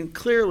 And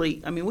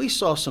clearly, we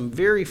saw some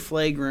very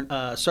flagrant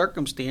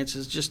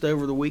circumstances just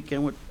over the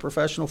weekend with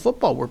professional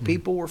football where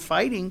people were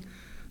fighting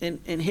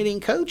and hitting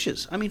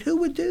coaches. Who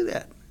would do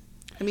that?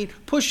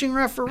 Pushing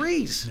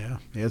referees. Yeah,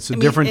 it's a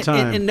different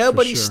time. And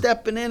nobody's sure.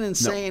 stepping in and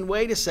saying,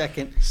 wait a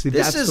second, See,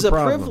 this is a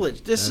problem.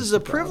 privilege. This is a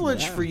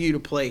privilege for you to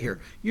play here.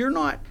 You're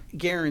not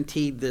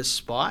guaranteed this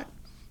spot.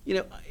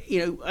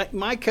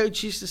 My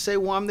coach used to say,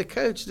 well, I'm the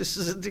coach. This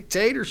is a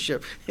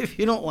dictatorship. If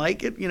you don't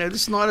like it,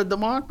 this is not a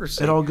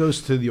democracy. It all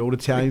goes to the old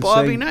Italian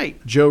Bobby saying.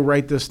 Knight. Joe,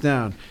 write this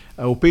down.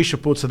 O pesce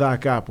puzza da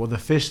capo. Well, the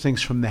fish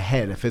thinks from the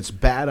head. If it's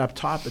bad up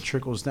top, it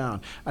trickles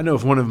down. I know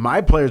if one of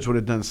my players would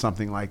have done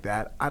something like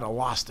that, I'd have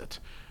lost it.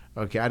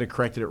 Okay, I'd have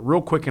corrected it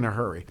real quick in a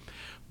hurry.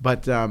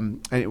 But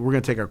and we're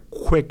going to take a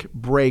quick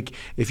break.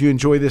 If you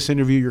enjoy this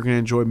interview, you're going to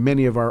enjoy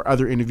many of our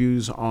other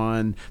interviews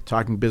on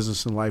Talking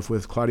Business and Life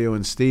with Claudio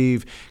and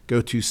Steve.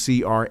 Go to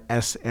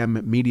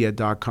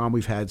crsmmedia.com.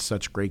 We've had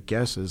such great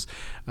guests as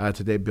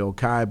today Bill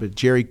Caye, but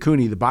Jerry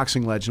Cooney, the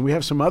boxing legend. We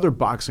have some other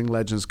boxing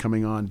legends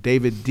coming on.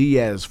 David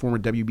Diaz, former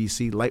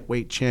WBC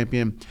lightweight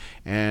champion,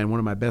 and one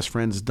of my best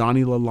friends,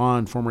 Donnie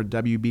Lalonde, former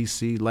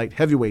WBC light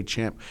heavyweight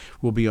champ,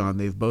 will be on.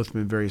 They've both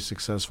been very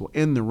successful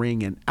in the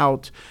ring and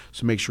out,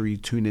 so make sure you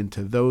tune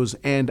into those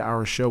and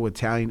our show,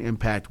 Italian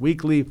Impact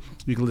Weekly.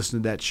 You can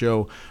listen to that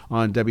show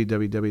on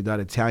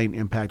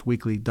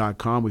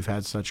www.italianimpactweekly.com. We've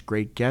had such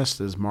great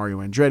guests as Mario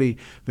Andretti,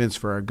 Vince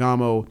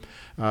Ferragamo,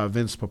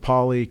 Vince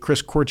Papali,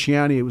 Chris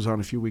Corciani. It was on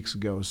a few weeks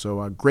ago.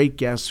 So great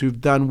guests who've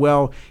done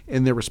well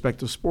in their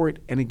respective sport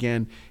and,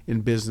 again,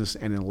 in business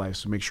and in life.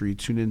 So make sure you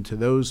tune into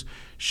those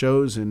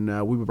shows, and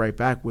we'll be right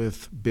back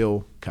with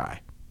Bill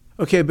Caye.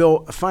 Okay,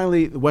 Bill,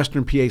 finally, the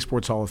Western PA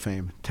Sports Hall of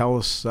Fame. Tell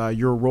us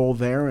your role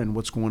there and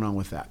what's going on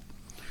with that.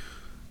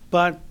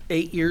 About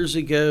 8 years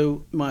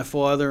ago, my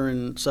father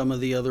and some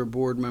of the other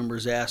board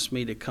members asked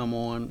me to come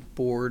on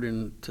board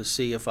and to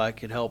see if I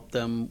could help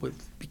them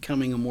with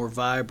becoming a more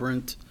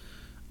vibrant,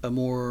 a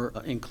more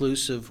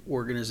inclusive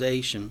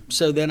organization.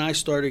 So then I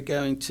started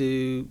going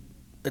to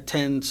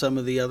attend some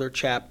of the other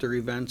chapter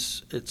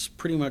events. It's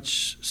pretty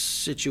much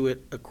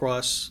situate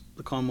across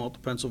the Commonwealth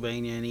of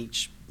Pennsylvania in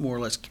each more or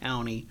less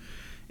county,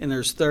 and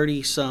there's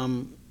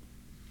 30-some,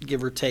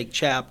 give or take,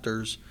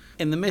 chapters.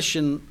 And the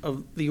mission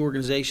of the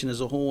organization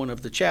as a whole and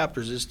of the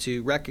chapters is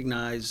to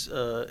recognize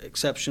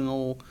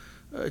exceptional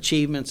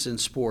achievements in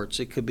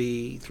sports. It could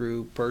be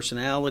through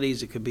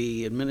personalities, it could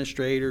be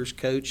administrators,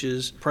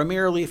 coaches.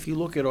 Primarily, if you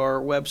look at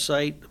our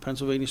website, the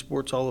Pennsylvania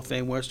Sports Hall of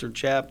Fame Western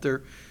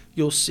Chapter,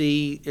 you'll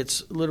see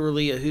it's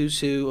literally a who's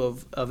who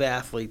of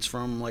athletes,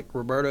 from like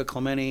Roberto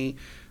Clemente,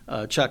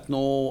 Chuck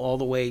Noll, all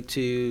the way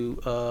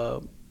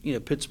to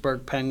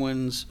Pittsburgh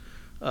Penguins.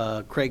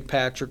 Craig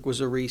Patrick was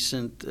a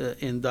recent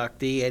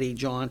inductee, Eddie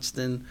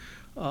Johnston.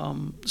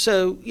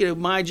 So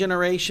my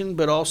generation,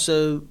 but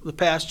also the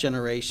past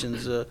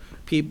generations,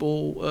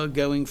 people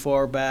going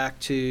far back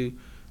to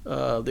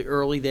the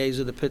early days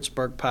of the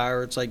Pittsburgh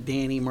Pirates, like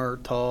Danny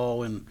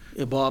Murtaugh and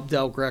Bob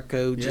Del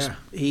Greco.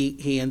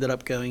 He ended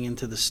up going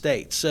into the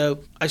States. So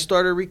I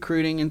started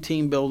recruiting and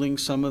team building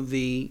some of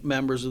the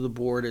members of the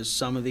board as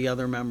some of the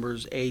other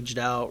members aged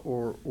out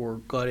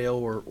or got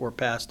ill or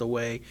passed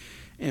away.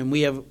 And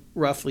we have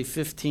roughly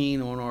 15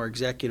 on our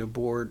executive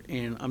board,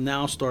 and I'm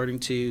now starting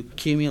to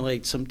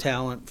accumulate some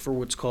talent for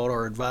what's called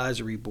our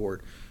advisory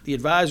board. The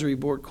advisory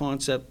board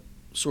concept,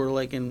 sort of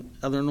like in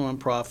other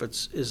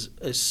nonprofits, is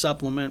a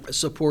supplement, a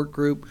support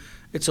group.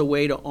 It's a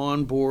way to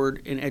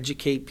onboard and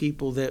educate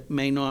people that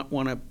may not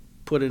want to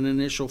put an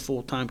initial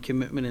full-time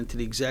commitment into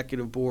the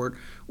executive board,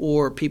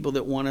 or people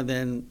that want to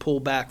then pull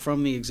back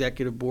from the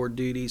executive board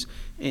duties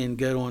and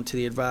go on to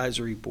the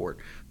advisory board.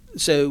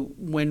 So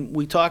when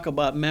we talk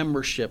about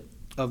membership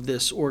of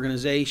this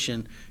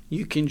organization,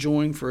 you can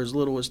join for as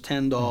little as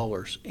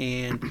 $10.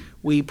 And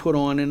we put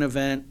on an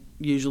event,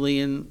 usually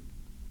in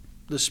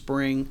the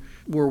spring,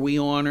 where we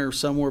honor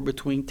somewhere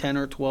between 10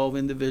 or 12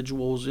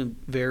 individuals in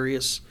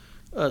various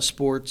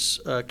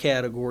sports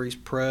categories: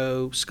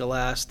 pro,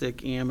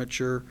 scholastic,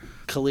 amateur,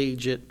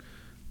 collegiate,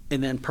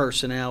 and then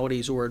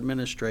personalities or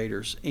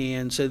administrators.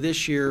 And so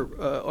this year,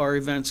 our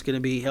event's going to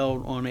be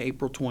held on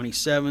April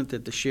 27th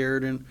at the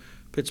Sheridan,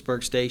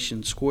 Pittsburgh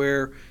Station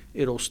Square.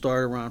 It'll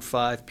start around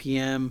 5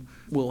 p.m.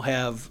 We'll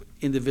have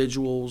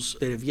individuals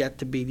that have yet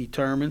to be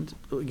determined.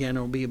 Again,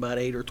 it'll be about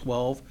 8 or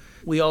 12.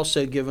 We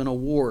also give an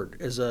award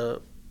as a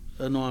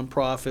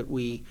nonprofit.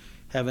 We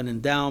have an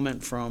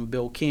endowment from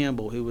Bill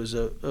Campbell, who was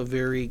a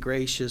very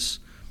gracious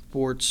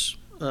sports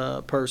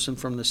person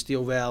from the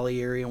Steel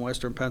Valley area in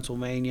western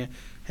Pennsylvania,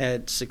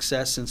 had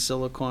success in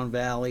Silicon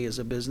Valley as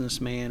a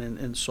businessman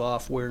in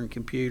software and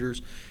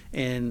computers,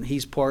 and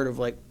he's part of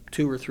like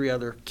 2 or 3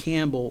 other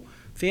Campbell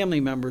family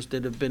members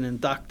that have been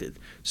inducted.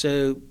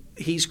 So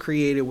he's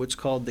created what's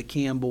called the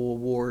Campbell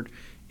Award,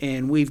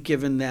 and we've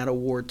given that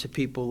award to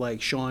people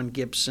like Sean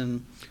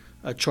Gibson,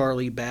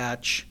 Charlie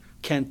Batch,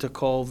 Kenta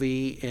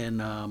Colvey,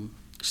 and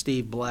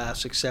Steve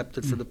Blass,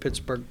 accepted for the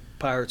Pittsburgh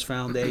Pirates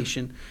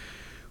Foundation.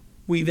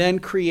 We then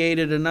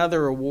created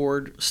another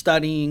award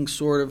studying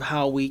sort of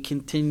how we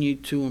continue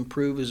to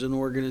improve as an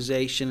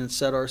organization and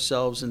set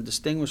ourselves and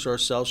distinguish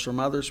ourselves from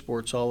other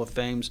sports Hall of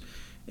Fames,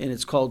 and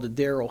it's called the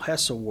Darrell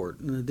Hess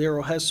Award. And the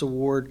Darrell Hess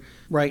Award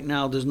right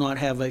now does not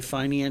have a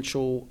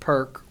financial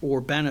perk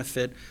or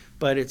benefit,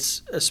 but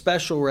it's a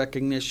special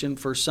recognition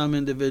for some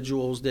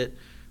individuals that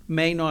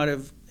may not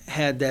have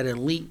had that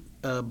elite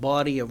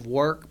body of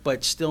work,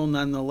 but still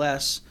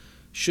nonetheless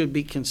should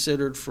be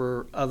considered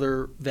for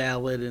other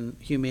valid and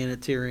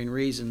humanitarian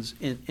reasons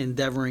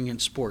endeavoring in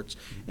sports.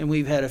 And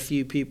we've had a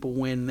few people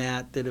win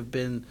that have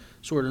been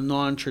sort of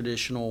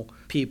non-traditional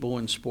people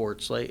in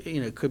sports. Like,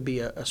 it could be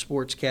a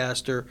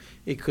sportscaster,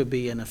 it could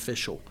be an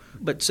official.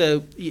 But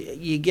so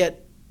you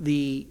get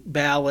the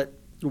ballot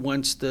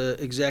once the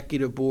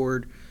executive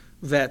board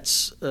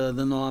vets the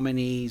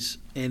nominees,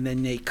 and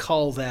then they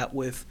cull that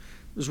with,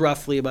 there's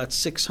roughly about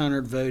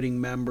 600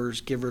 voting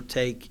members, give or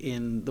take,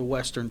 in the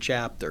Western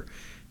chapter.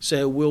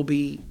 So we'll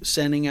be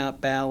sending out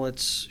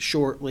ballots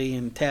shortly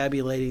and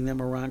tabulating them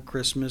around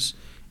Christmas,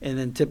 and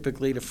then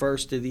typically the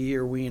first of the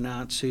year we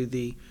announce who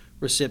the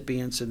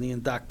recipients and the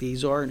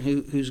inductees are and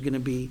who's going to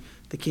be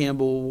the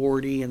Campbell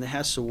Awardee and the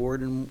Hess Award,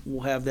 and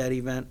we'll have that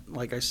event,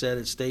 like I said,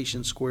 at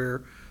Station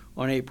Square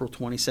on April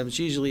 27th. It's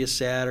usually a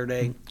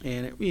Saturday,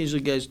 and it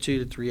usually goes 2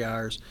 to 3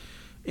 hours.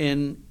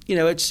 And,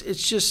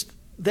 it's just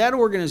that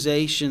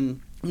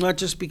organization, not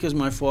just because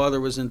my father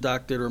was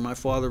inducted or my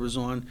father was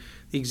on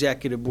the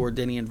executive board,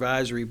 then the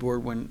advisory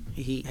board when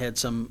he had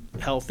some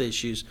health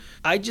issues.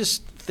 I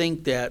just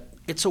think that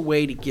it's a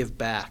way to give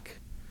back.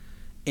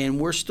 And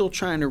we're still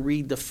trying to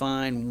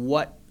redefine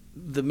what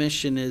the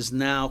mission is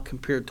now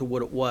compared to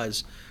what it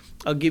was.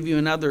 I'll give you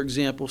another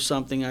example of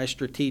something I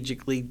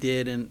strategically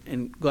did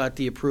and got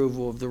the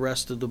approval of the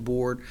rest of the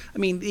board. I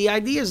mean, the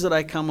ideas that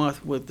I come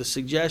up with, the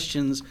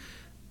suggestions,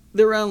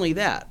 they're only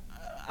that.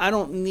 I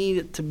don't need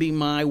it to be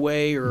my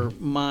way or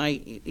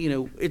my,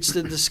 it's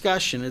the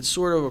discussion. It's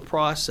sort of a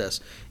process.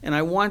 And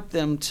I want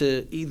them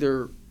to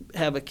either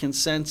have a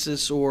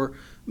consensus or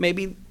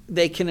maybe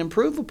they can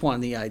improve upon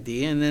the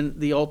idea, and then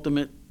the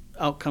ultimate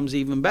outcome's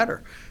even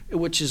better,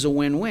 which is a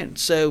win-win.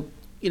 So,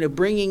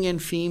 bringing in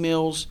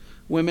females,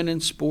 women in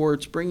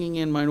sports, bringing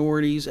in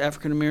minorities,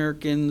 African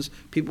Americans,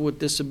 people with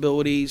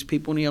disabilities,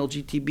 people in the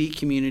LGBT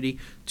community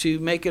to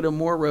make it a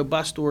more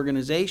robust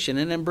organization,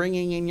 and then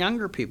bringing in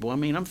younger people. I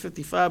mean, I'm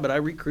 55, but I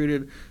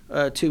recruited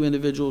 2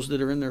 individuals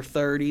that are in their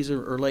 30s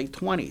or late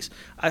 20s.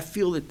 I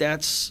feel that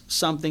that's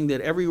something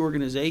that every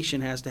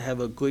organization has to have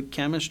a good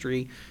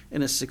chemistry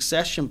and a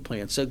succession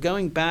plan. So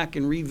going back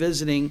and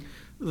revisiting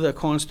the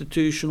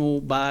constitutional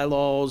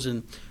bylaws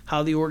and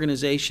how the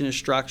organization is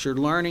structured,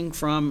 learning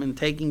from and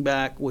taking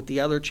back what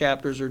the other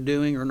chapters are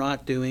doing or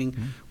not doing,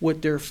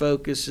 what their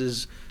focus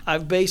is.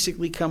 I've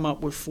basically come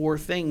up with 4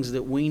 things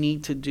that we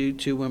need to do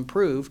to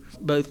improve,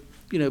 both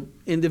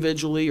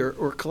individually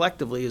or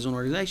collectively as an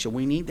organization.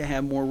 We need to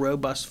have more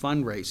robust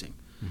fundraising.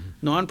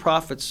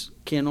 Nonprofits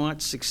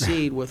cannot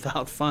succeed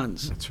without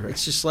funds. That's right.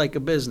 It's just like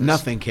a business.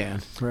 Nothing can.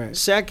 Right.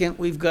 Second,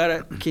 we've got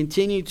to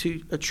continue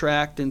to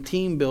attract and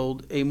team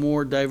build a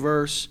more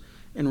diverse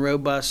and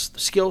robust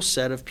skill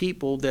set of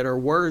people that are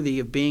worthy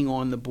of being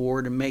on the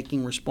board and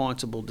making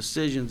responsible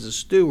decisions as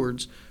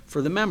stewards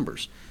for the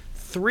members.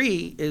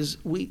 3 is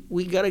we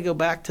got to go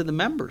back to the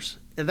members.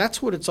 And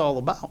that's what it's all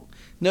about.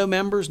 No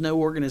members, no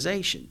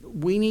organization.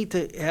 We need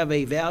to have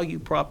a value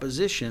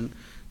proposition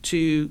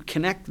to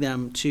connect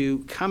them to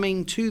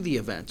coming to the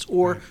events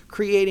or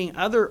creating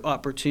other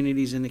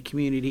opportunities in the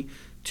community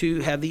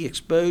to have the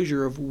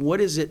exposure of what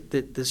is it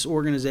that this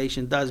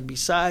organization does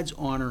besides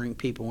honoring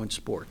people in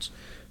sports.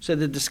 So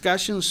the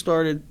discussion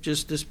started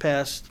just this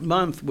past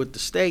month with the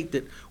state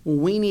that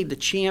we need to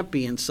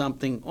champion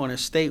something on a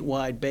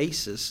statewide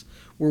basis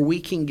where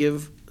we can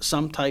give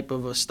some type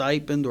of a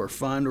stipend or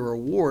fund or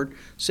award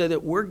so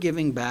that we're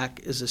giving back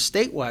as a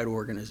statewide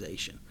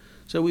organization.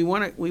 So we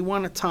want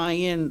to tie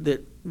in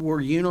that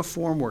we're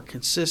uniform, we're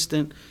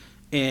consistent,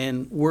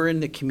 and we're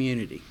in the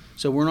community.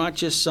 So we're not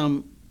just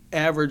some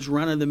average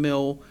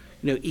run-of-the-mill,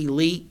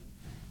 elite,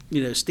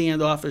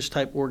 standoffish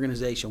type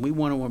organization. We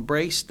want to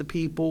embrace the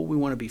people. We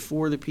want to be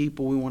for the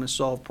people. We want to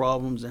solve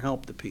problems and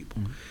help the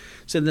people. Mm-hmm.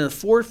 So the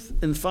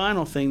 4th and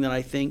final thing that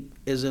I think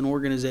as an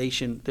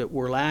organization that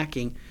we're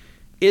lacking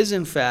is,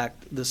 in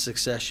fact, the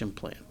succession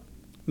plan.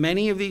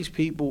 Many of these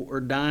people are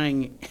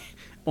dying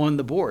on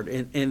the board,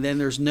 and then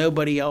there's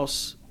nobody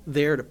else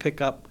there to pick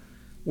up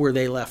where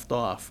they left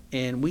off.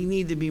 And we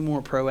need to be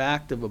more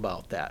proactive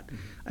about that.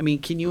 I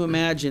mean, can you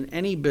imagine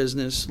any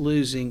business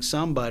losing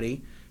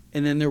somebody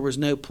and then there was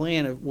no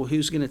plan of, well,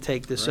 who's going to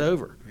take this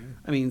over? Yeah.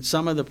 I mean,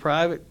 some of the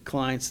private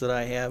clients that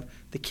I have,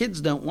 the kids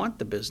don't want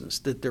the business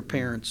that their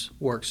parents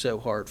worked so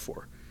hard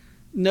for.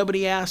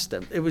 Nobody asked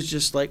them. It was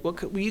just like, well,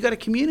 you got to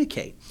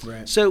communicate.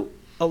 Right. So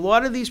a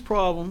lot of these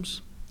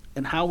problems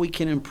and how we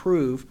can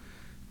improve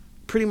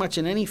pretty much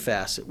in any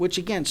facet, which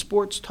again,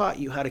 sports taught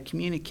you how to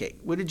communicate.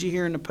 What did you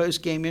hear in the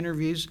post-game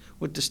interviews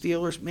with the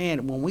Steelers?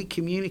 Man, when we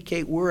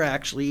communicate, we're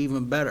actually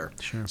even better.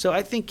 Sure. So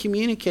I think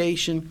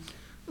communication,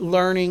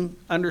 learning,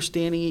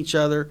 understanding each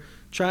other,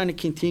 trying to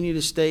continue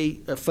to stay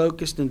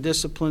focused and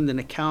disciplined and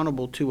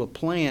accountable to a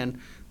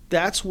plan,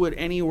 that's what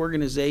any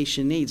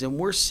organization needs. And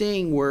we're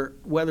seeing where,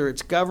 whether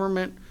it's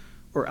government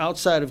or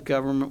outside of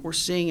government, we're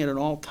seeing it at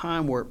all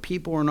time where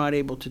people are not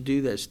able to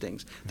do those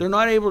things. They're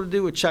not able to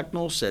do what Chuck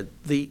Knoll said,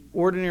 the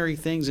ordinary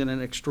things in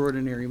an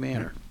extraordinary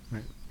manner.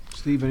 Right.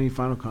 Steve, any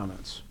final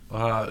comments?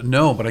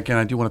 No, but again,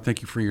 I do want to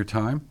thank you for your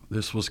time.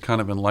 This was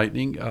kind of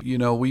enlightening.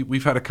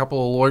 We've had a couple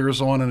of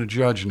lawyers on and a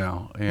judge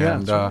now,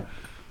 and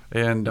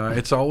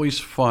it's always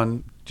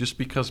fun just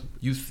because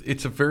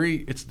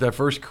it's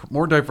diverse,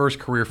 more diverse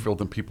career field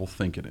than people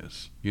think it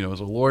is. As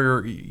a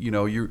lawyer,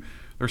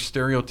 there's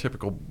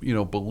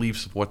stereotypical,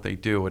 beliefs of what they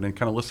do, and then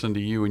kind of listening to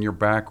you and your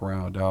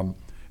background,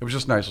 it was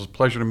just nice. It was a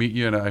pleasure to meet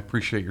you, and I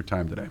appreciate your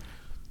time today.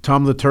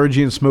 Tom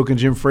Liturgy and Smoking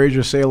Jim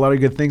Frazier say a lot of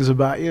good things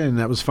about you, and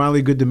that was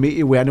finally good to meet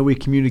you. I know we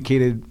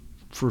communicated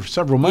for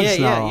several months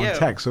now on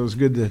text, so it was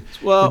good to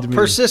good to meet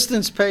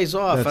persistence pays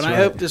off, That's and right. I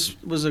hope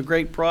this was a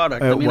great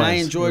product. I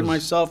enjoyed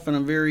myself, and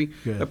I'm very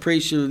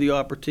appreciative of the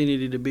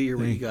opportunity to be here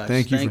with you guys.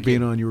 Thank you for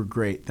being on. You were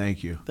great.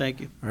 Thank you. Thank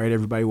you. All right,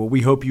 everybody. Well,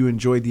 we hope you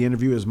enjoyed the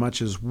interview as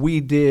much as we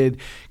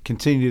did.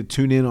 Continue to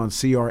tune in on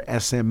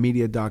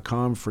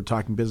crsmmedia.com for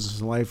Talking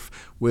Business and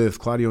Life with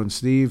Claudio and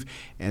Steve.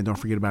 And don't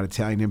forget about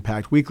Italian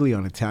Impact Weekly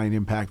on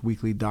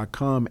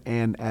ItalianImpactWeekly.com.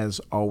 And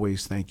as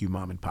always, thank you,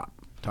 Mom and Pop.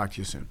 Talk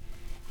to you soon.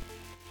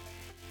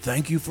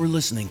 Thank you for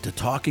listening to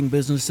Talking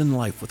Business and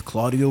Life with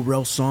Claudio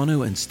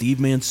Relsano and Steve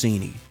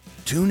Mancini.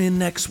 Tune in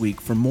next week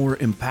for more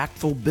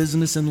impactful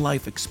business and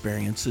life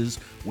experiences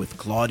with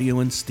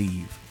Claudio and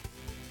Steve.